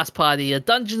to Cast Party, a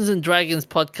Dungeons & Dragons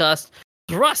podcast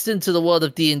thrust into the world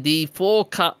of D&D for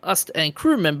cast and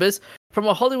crew members from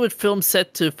a Hollywood film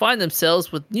set to find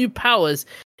themselves with new powers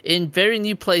in very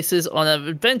new places on an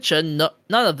adventure none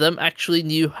of them actually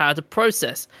knew how to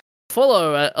process.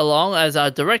 Follow along as our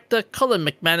director, Colin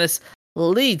McManus,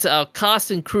 leads our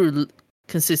cast and crew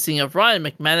consisting of Ryan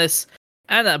McManus,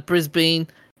 Anna Brisbane,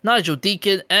 Nigel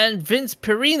Deacon, and Vince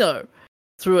Perino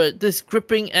through this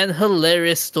gripping and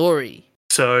hilarious story.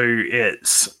 So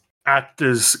it's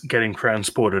actors getting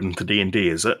transported into D&D,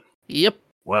 is it? Yep.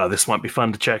 Wow, this might be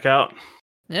fun to check out.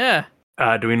 Yeah.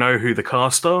 Do we know who the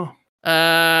cast are?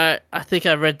 I think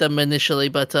I read them initially,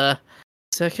 but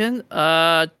second.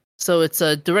 So it's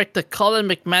director Colin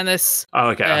McManus. Oh,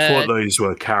 okay. I thought those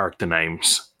were character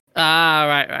names.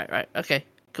 Right. Okay,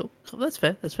 cool. That's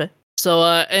fair. So,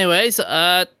 anyways,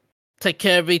 take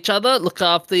care of each other, look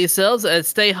after yourselves, and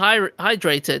stay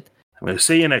hydrated. We'll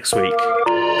see you next week.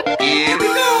 Here we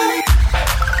go.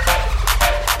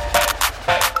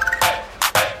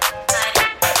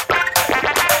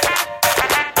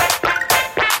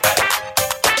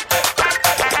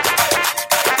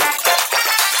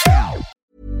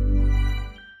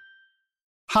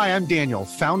 Hi, I'm Daniel,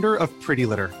 founder of Pretty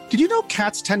Litter. Did you know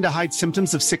cats tend to hide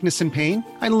symptoms of sickness and pain?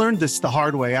 I learned this the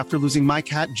hard way after losing my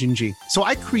cat, Gingy. So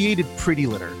I created Pretty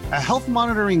Litter, a health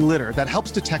monitoring litter that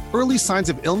helps detect early signs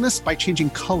of illness by changing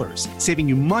colors, saving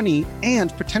you money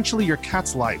and potentially your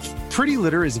cat's life. Pretty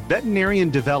Litter is veterinarian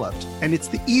developed, and it's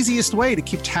the easiest way to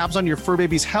keep tabs on your fur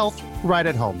baby's health right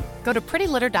at home. Go to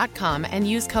prettylitter.com and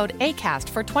use code ACAST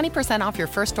for 20% off your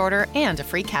first order and a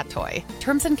free cat toy.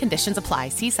 Terms and conditions apply.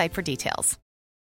 See site for details.